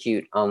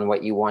execute on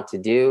what you want to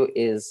do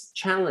is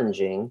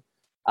challenging.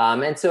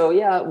 And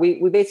so,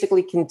 we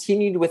basically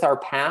continued with our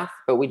path,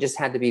 but we just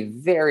had to be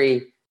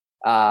very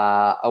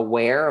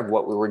aware of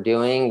what we were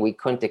doing. We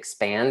couldn't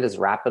expand as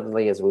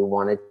rapidly as we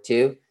wanted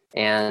to.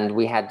 And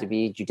we had to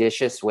be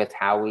judicious with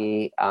how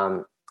we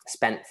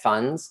spent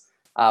funds.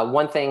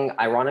 One thing,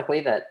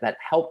 ironically, that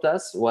helped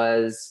us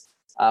was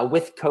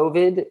with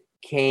COVID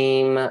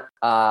came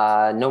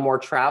no more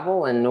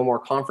travel and no more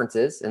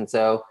conferences. And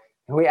so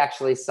we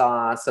actually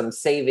saw some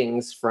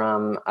savings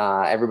from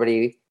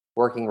everybody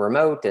working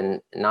remote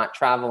and not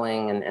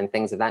traveling and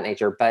things of that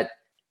nature. But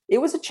it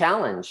was a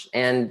challenge.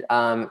 And,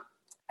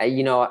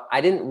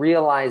 I didn't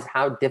realize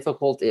how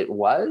difficult it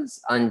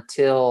was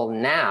until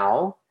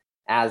now,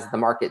 as the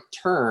market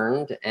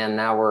turned and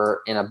now we're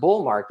in a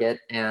bull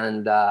market,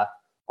 and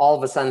all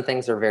of a sudden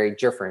things are very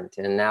different.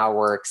 And now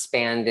we're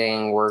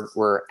expanding,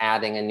 we're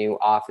adding a new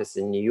office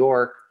in New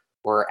York,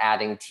 we're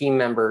adding team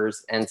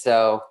members. And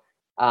so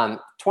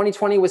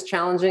 2020 was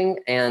challenging,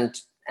 and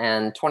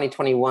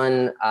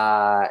 2021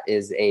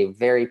 is a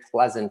very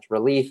pleasant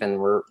relief, and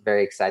we're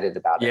very excited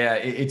about it. Yeah,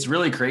 it's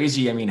really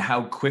crazy. I mean,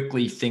 how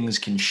quickly things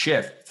can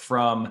shift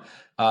from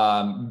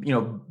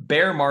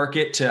bear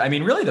market to,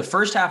 really the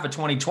first half of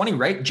 2020,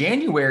 right?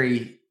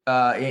 January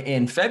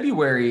in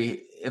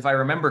February, if I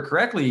remember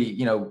correctly,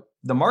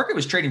 the market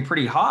was trading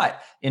pretty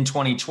hot in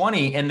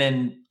 2020, and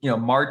then,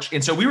 March.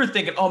 And so we were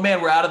thinking, oh man,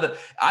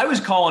 I was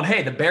calling,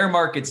 hey, the bear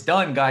market's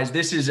done, guys.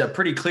 This is a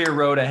pretty clear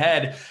road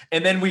ahead.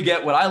 And then we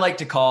get what I like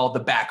to call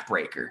the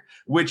backbreaker,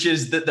 which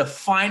is the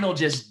final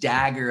just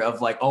dagger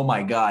of like, oh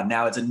my God,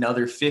 now it's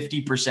another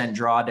 50%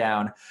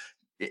 drawdown.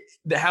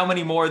 How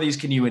many more of these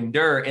can you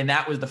endure? And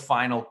that was the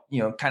final,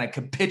 kind of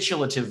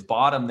capitulative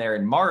bottom there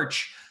in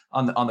March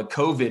on the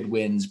COVID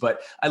wins.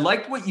 But I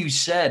liked what you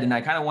said, and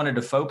I kind of wanted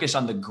to focus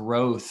on the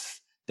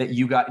growth that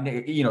you got.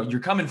 You're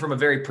coming from a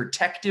very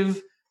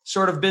protective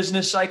sort of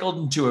business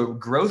cycle into a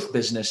growth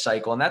business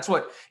cycle. And that's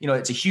what,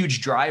 it's a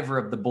huge driver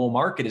of the bull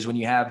market, is when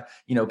you have,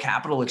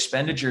 capital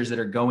expenditures that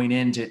are going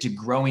into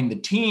growing the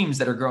teams,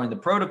 that are growing the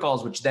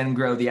protocols, which then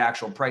grow the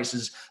actual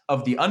prices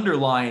of the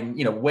underlying,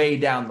 way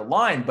down the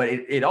line. But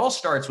it all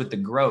starts with the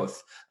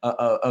growth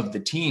of the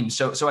team.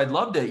 So I'd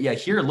love to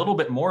hear a little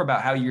bit more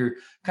about how you're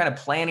kind of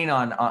planning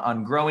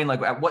on growing.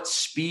 Like, at what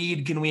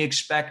speed can we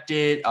expect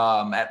it?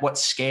 At what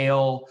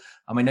scale?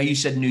 I know you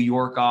said New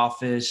York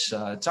office.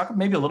 Talk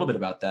maybe a little bit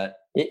about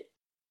that.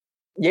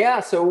 Yeah.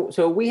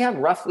 So we have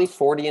roughly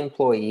 40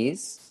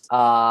 employees,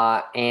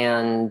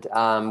 and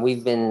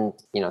we've been,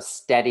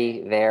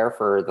 steady there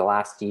for the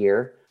last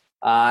year.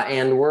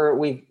 And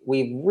we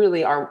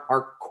really,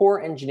 our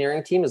core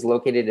engineering team is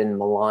located in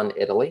Milan,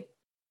 Italy.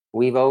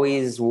 We've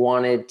always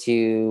wanted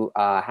to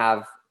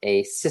have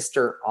a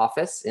sister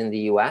office in the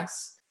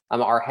US.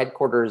 Our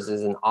headquarters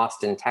is in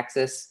Austin,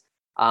 Texas.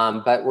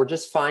 But we're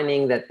just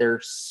finding that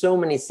there's so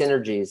many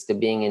synergies to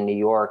being in New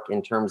York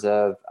in terms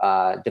of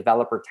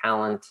developer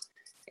talent,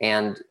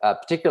 and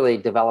particularly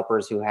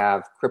developers who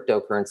have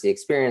cryptocurrency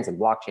experience and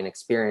blockchain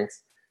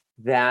experience,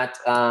 that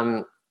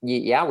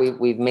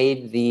we've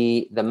made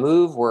the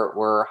move.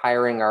 We're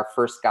hiring our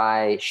first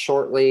guy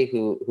shortly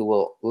who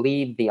will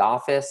lead the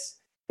office.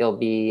 He'll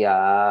be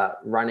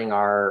running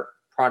our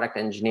product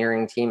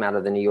engineering team out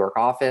of the New York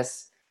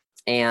office,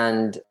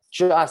 and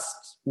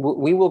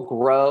we will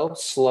grow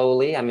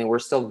slowly. We're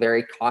still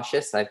very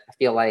cautious. I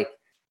feel like,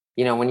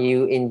 when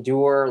you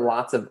endure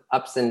lots of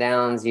ups and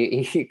downs,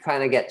 you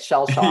kind of get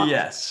shell shocked.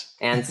 Yes.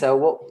 And so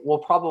we'll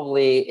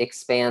probably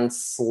expand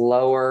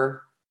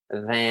slower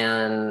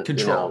than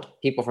controlled.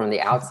 People from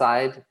the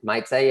outside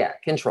might say. Yeah,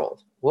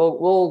 controlled.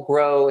 We'll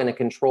grow in a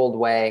controlled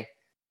way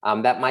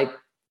that might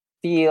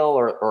feel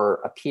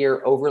or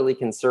appear overly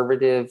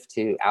conservative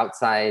to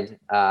outside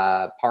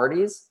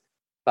parties.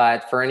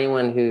 But for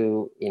anyone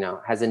who,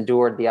 has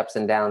endured the ups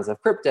and downs of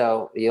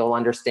crypto, you'll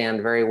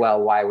understand very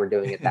well why we're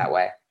doing it that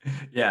way.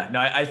 Yeah, no,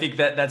 I think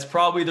that's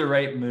probably the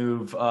right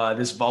move.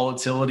 This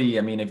volatility.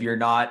 If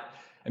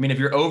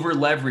you're over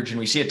leveraged, and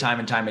we see it time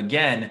and time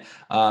again,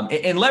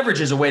 and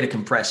leverage is a way to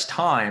compress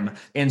time.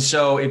 And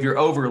so if you're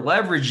over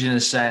leveraged in a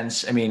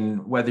sense,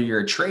 whether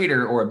you're a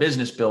trader or a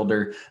business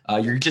builder,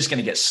 you're just going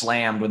to get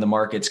slammed when the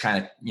markets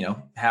kind of,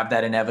 have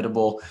that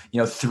inevitable,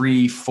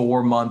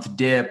 3-4 month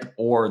dip,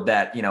 or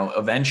that,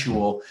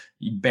 eventual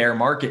bear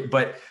market.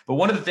 But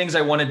one of the things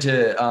I wanted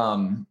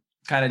to,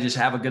 kind of just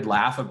have a good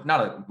not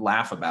a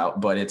laugh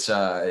about, but it's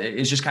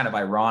just kind of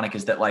ironic,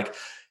 is that, like,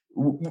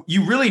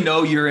 you really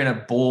know you're in a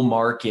bull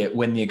market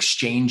when the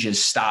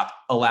exchanges stop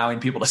allowing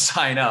people to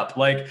sign up.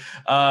 Like,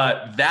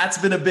 that's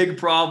been a big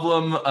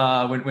problem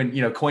when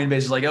Coinbase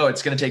is like, oh,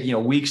 it's going to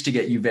take weeks to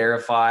get you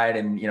verified,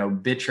 and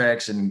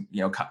Bittrex and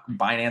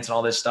Binance and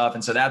all this stuff.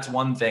 And so that's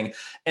one thing.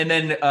 And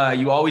then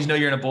you always know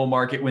you're in a bull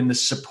market when the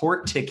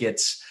support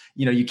tickets,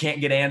 you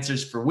can't get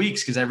answers for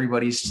weeks because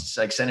everybody's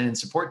like sending in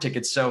support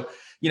tickets. So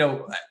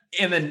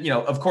and then,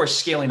 of course,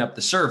 scaling up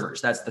the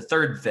servers. That's the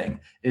third thing,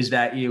 is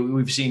that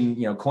we've seen,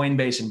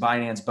 Coinbase and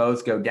Binance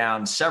both go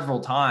down several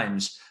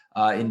times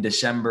in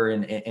December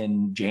and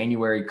in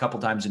January, a couple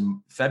times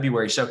in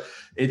February. So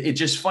it's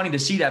just funny to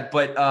see that.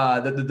 But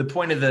the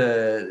point of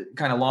the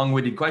kind of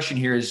long-winded question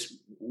here is,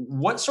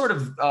 what sort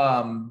of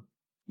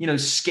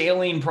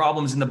scaling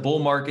problems in the bull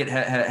market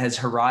has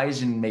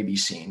Horizon maybe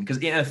seen? Because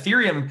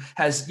Ethereum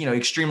has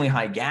extremely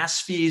high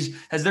gas fees.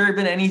 Has there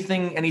been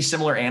any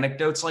similar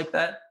anecdotes like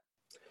that?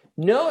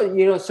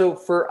 No, so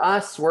for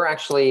us, we're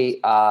actually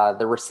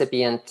the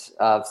recipient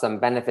of some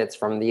benefits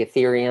from the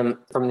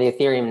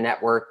Ethereum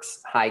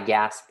network's high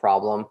gas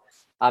problem.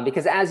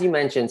 Because as you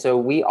mentioned, so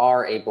we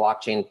are a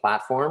blockchain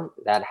platform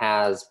that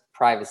has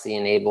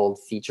privacy-enabled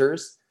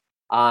features.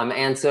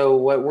 And so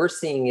what we're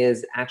seeing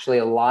is actually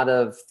a lot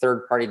of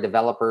third-party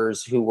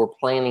developers who were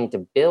planning to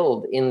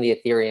build in the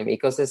Ethereum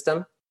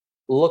ecosystem,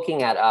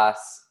 looking at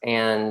us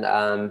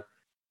and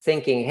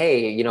thinking,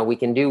 hey, we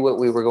can do what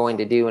we were going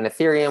to do in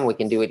Ethereum. We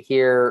can do it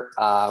here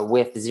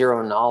with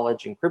zero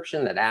knowledge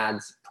encryption that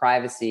adds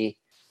privacy.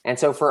 And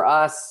so for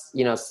us,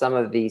 some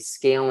of the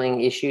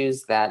scaling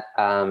issues that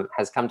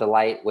has come to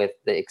light with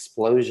the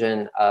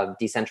explosion of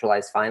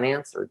decentralized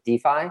finance, or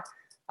DeFi,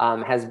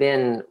 has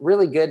been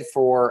really good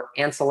for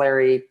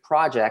ancillary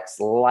projects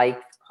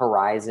like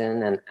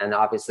Horizon, and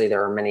obviously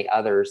there are many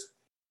others.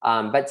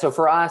 But so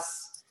for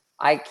us,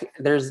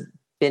 there's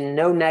been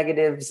no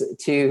negatives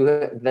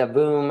to the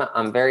boom.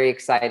 I'm very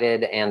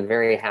excited and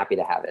very happy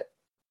to have it.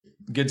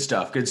 Good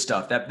stuff.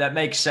 That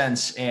makes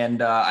sense.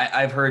 And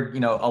I've heard,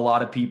 a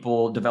lot of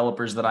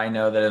developers that I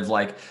know that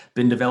have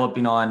been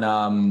developing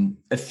on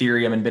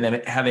Ethereum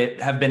and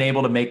have been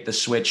able to make the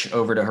switch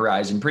over to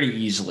Horizon pretty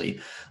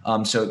easily.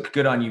 So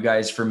good on you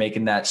guys for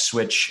making that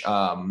switch,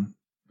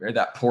 or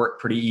that port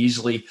pretty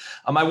easily.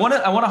 I want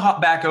to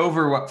hop back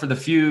over for the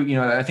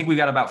few, I think we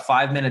got about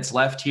 5 minutes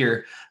left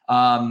here.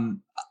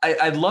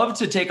 I'd love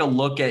to take a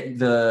look at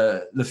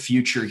the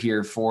future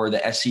here for the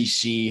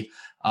SEC.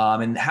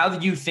 And how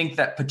do you think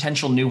that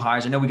potential new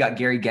hires? I know we got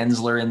Gary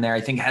Gensler in there.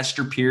 I think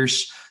Hester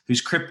Pierce,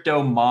 who's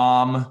crypto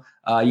mom,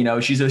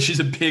 she's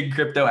a big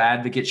crypto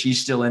advocate.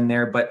 She's still in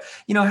there. But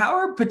how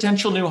are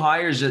potential new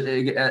hires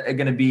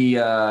going to be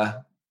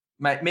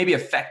maybe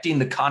affecting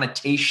the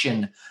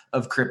connotation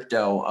of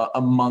crypto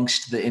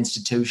amongst the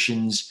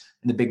institutions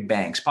and the big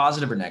banks?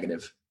 Positive or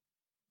negative?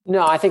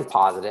 No, I think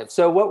positive.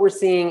 So what we're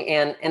seeing,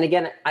 and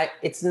again,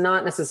 it's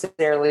not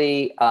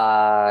necessarily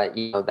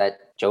that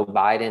Joe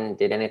Biden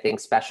did anything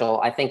special.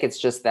 I think it's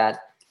just that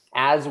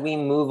as we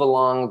move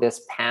along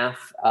this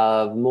path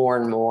of more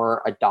and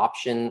more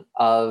adoption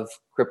of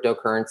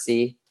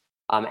cryptocurrency,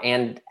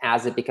 and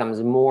as it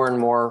becomes more and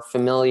more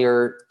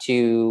familiar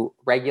to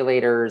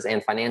regulators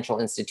and financial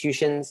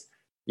institutions,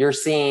 you're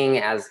seeing,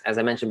 as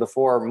I mentioned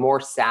before,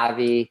 more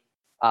savvy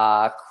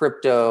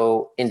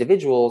crypto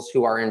individuals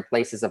who are in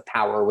places of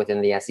power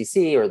within the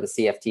SEC or the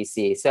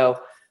CFTC. So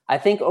I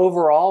think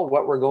overall,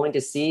 what we're going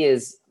to see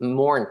is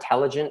more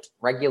intelligent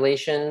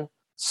regulation,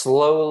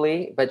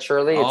 slowly but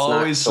surely. It's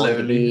always not going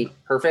to be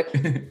perfect.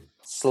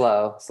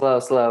 slow.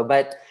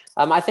 But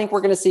I think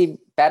we're going to see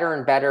better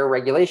and better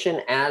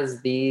regulation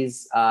as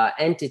these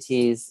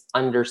entities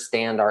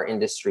understand our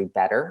industry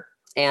better.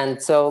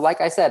 And so, like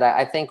I said,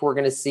 I think we're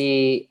going to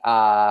see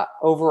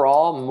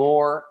overall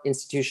more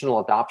institutional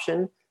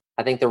adoption.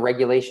 I think the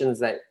regulations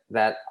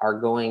that are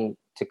going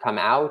to come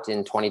out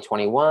in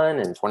 2021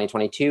 and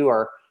 2022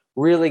 are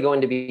really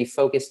going to be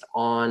focused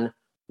on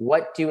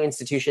what do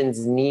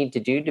institutions need to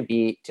do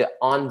to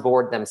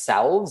onboard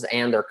themselves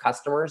and their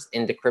customers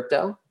into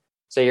crypto.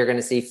 So you're going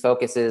to see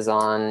focuses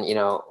on,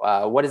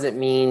 what does it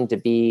mean to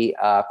be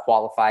a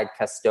qualified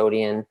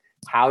custodian?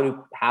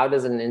 How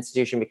does an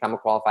institution become a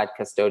qualified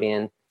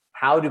custodian?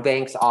 How do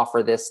banks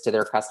offer this to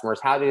their customers?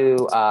 How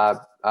do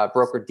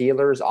broker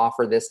dealers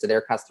offer this to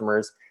their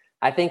customers?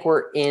 I think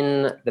we're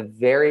in the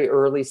very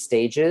early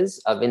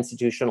stages of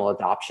institutional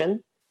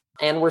adoption,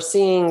 and we're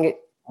seeing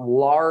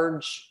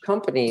large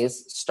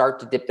companies start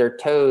to dip their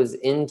toes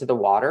into the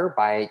water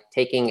by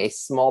taking a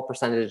small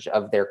percentage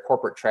of their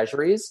corporate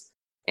treasuries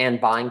and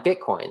buying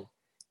Bitcoin.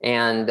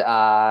 And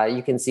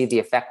you can see the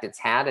effect it's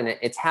had, and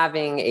it's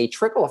having a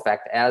trickle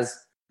effect. As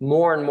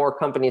more and more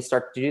companies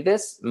start to do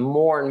this,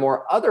 more and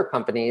more other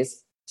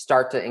companies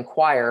start to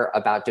inquire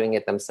about doing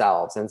it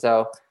themselves. And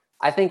so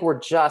I think we're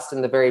just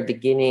in the very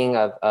beginning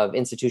of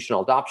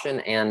institutional adoption,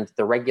 and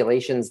the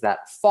regulations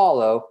that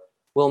follow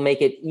will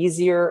make it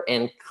easier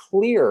and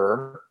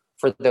clearer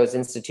for those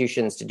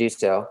institutions to do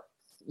so.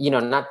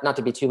 Not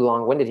to be too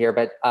long-winded here,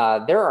 but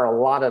there are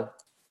a lot of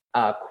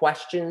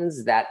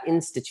questions that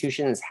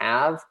institutions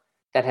have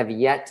that have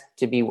yet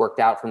to be worked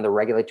out from the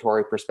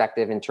regulatory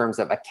perspective in terms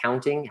of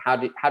accounting. How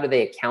do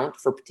they account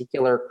for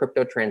particular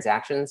crypto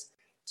transactions?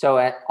 So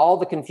at all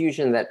the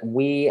confusion that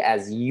we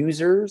as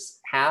users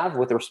have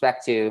with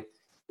respect to,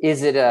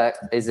 is it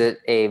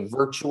a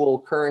virtual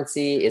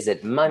currency? Is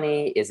it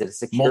money? Is it a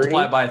security?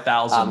 Multiply it by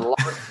 1,000.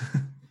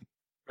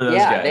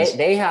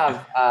 They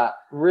have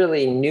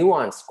really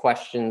nuanced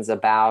questions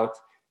about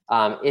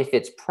If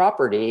it's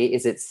property,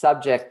 is it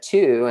subject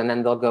to, and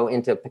then they'll go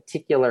into a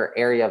particular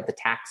area of the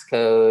tax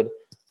code.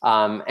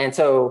 And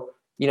so,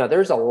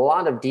 there's a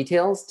lot of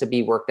details to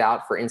be worked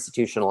out for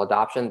institutional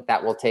adoption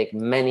that will take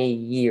many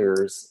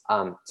years.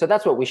 So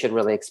that's what we should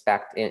really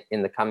expect in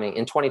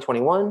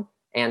 2021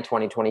 and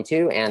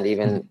 2022, and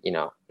even,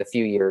 the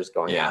few years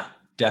going on.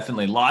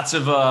 Definitely. Lots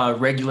of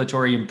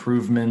regulatory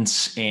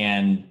improvements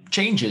and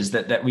changes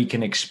that we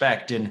can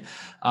expect. And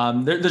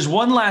there's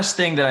one last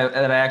thing that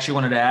I actually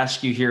wanted to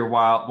ask you here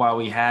while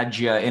we had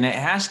you, and it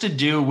has to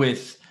do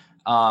with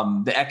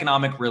the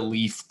economic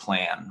relief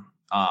plan.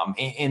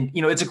 And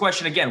it's a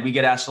question, again, we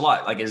get asked a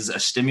lot, like, is a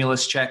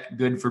stimulus check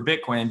good for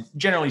Bitcoin? And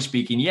generally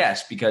speaking,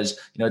 yes, because,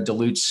 it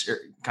dilutes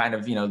kind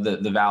of,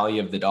 the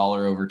value of the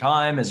dollar over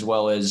time, as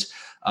well as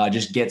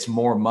just gets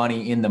more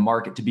money in the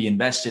market to be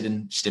invested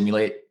and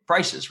stimulate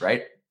prices,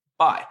 right?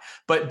 Buy.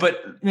 But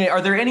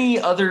are there any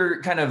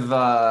other kind of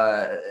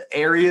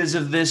areas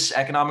of this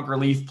economic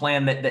relief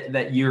plan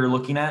that you're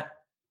looking at?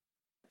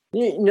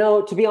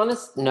 No, to be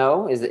honest,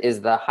 no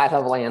is the high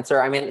level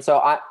answer. I mean,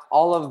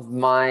 all of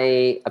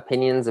my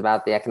opinions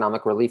about the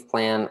economic relief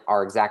plan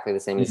are exactly the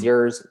same as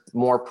yours.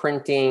 More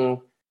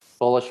printing,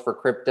 bullish for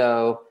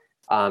crypto,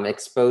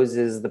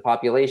 exposes the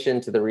population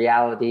to the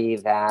reality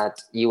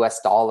that US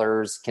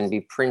dollars can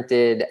be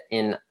printed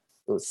in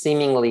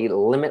seemingly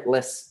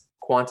limitless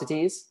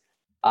quantities.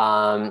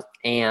 I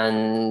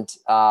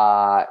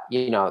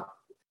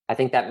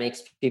think that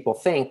makes people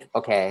think,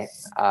 okay,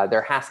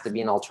 there has to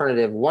be an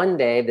alternative. One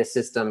day the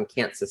system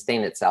can't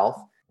sustain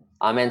itself.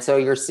 And so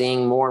you're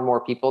seeing more and more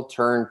people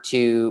turn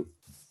to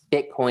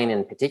Bitcoin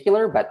in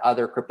particular, but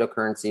other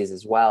cryptocurrencies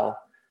as well,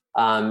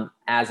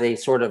 as a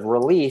sort of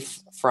relief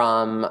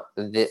from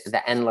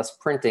the endless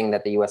printing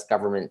that the US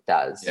government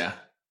does. Yeah.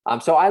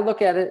 So I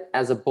look at it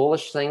as a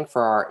bullish thing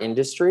for our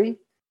industry.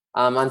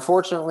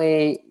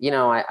 Unfortunately,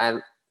 I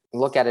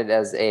look at it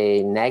as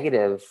a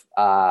negative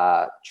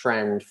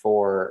trend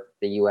for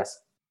the U.S.,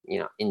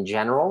 in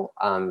general,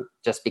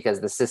 just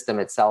because the system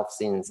itself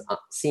seems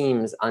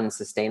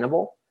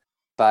unsustainable.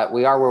 But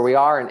we are where we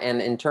are,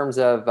 and in terms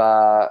of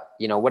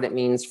what it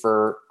means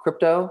for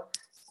crypto,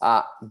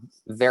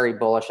 very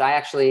bullish. I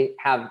actually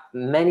have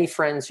many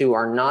friends who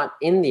are not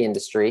in the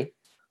industry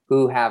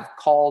who have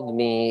called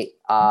me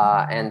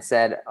and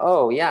said,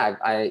 "Oh yeah,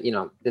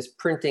 this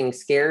printing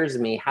scares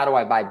me. How do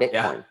I buy Bitcoin?"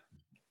 Yeah.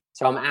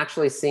 So I'm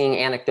actually seeing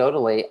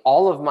anecdotally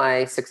all of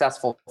my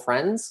successful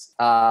friends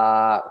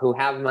who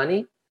have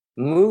money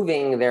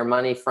moving their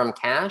money from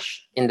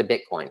cash into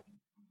Bitcoin.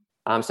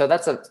 So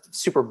that's a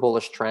super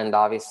bullish trend,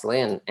 obviously,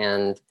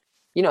 and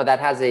that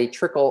has a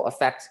trickle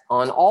effect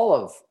on all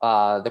of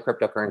the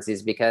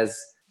cryptocurrencies, because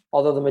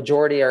although the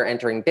majority are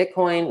entering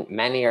Bitcoin,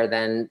 many are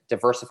then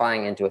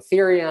diversifying into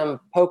Ethereum,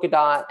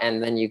 Polkadot,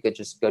 and then you could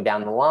just go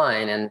down the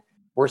line, and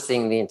we're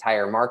seeing the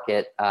entire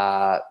market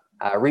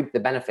reap the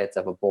benefits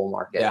of a bull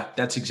market. Yeah,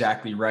 that's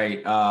exactly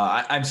right.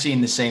 I'm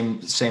seeing the same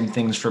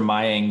things from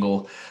my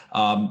angle.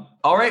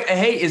 All right.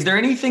 Hey, is there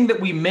anything that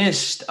we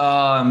missed?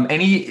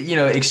 Any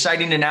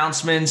exciting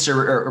announcements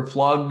or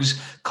plugs,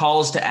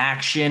 calls to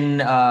action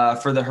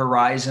for the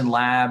Horizen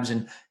Labs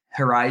and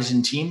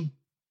Horizen team?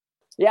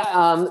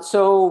 Yeah.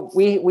 So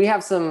we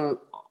have some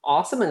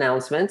awesome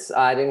announcements.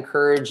 I'd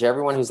encourage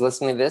everyone who's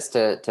listening to this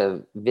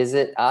to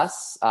visit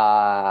us,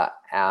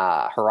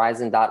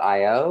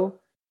 horizen.io.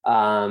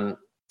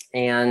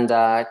 And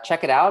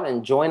check it out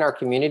and join our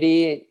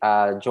community,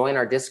 join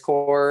our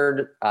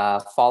Discord,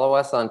 follow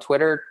us on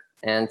Twitter,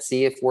 and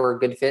see if we're a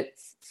good fit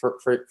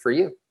for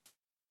you.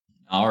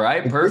 All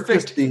right,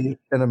 perfect. An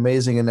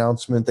amazing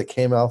announcement that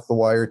came off the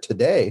wire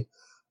today,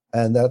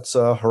 and that's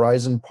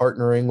Horizen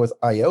partnering with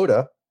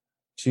IOTA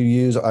to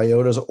use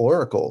IOTA's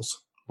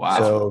oracles. Wow.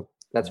 So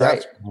that's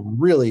right.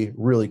 Really,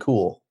 really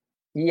cool.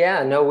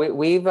 Yeah, no,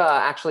 we've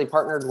actually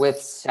partnered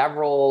with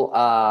several,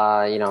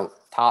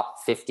 top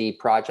 50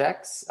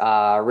 projects.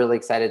 Really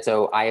excited.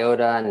 So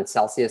IOTA and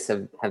Celsius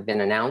have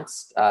been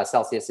announced.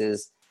 Celsius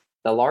is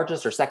the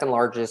largest or second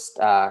largest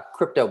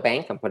crypto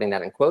bank. I'm putting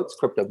that in quotes,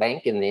 crypto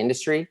bank in the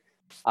industry.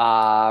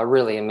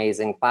 Really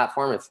amazing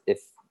platform if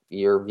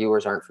your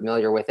viewers aren't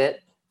familiar with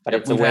it. But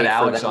it's we've had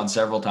Alex on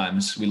several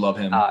times. We love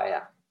him. Oh,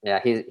 yeah. Yeah,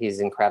 he's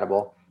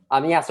incredible.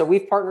 So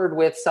we've partnered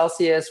with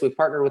Celsius. We've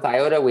partnered with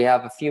IOTA. We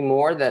have a few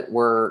more that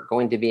we're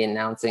going to be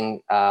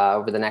announcing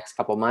over the next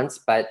couple months.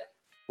 But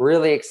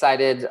really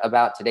excited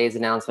about today's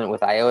announcement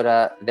with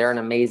IOTA. They're an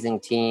amazing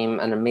team,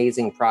 an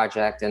amazing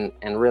project,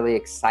 and really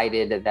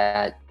excited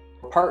that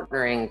we're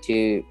partnering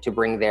to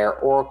bring their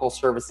Oracle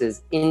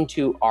services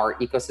into our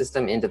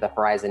ecosystem, into the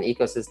Horizen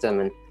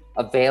ecosystem, and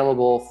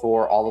available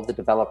for all of the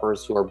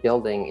developers who are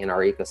building in our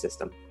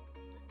ecosystem.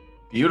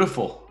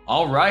 Beautiful.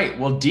 All right.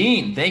 Well,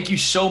 Dean, thank you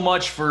so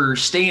much for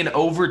staying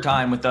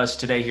overtime with us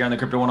today here on the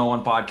Crypto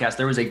 101 podcast.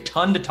 There was a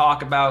ton to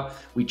talk about.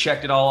 We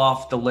checked it all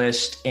off the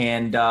list,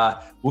 and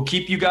we'll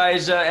keep you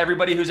guys,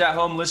 everybody who's at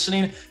home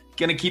listening,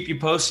 going to keep you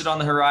posted on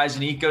the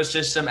Horizen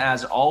ecosystem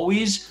as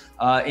always.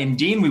 And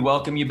Dean, we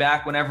welcome you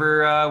back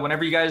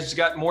whenever you guys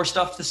got more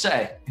stuff to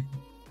say.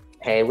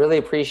 Hey, really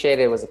appreciate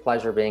it. It was a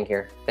pleasure being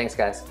here. Thanks,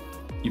 guys.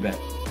 You bet.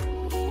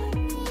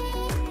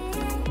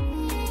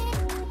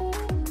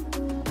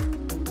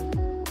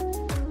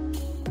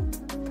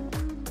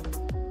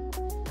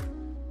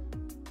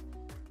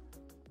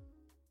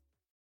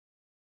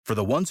 For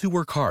the ones who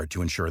work hard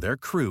to ensure their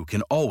crew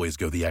can always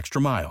go the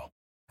extra mile,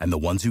 and the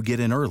ones who get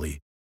in early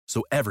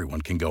so everyone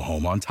can go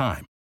home on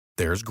time,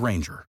 there's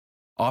Grainger,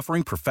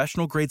 offering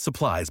professional-grade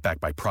supplies backed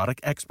by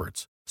product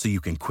experts so you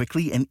can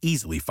quickly and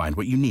easily find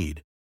what you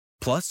need.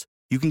 Plus,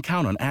 you can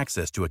count on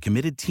access to a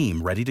committed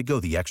team ready to go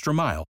the extra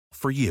mile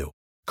for you.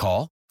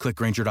 Call, click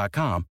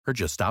Grainger.com, or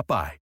just stop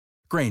by.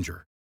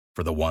 Grainger,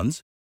 for the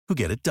ones who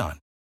get it done.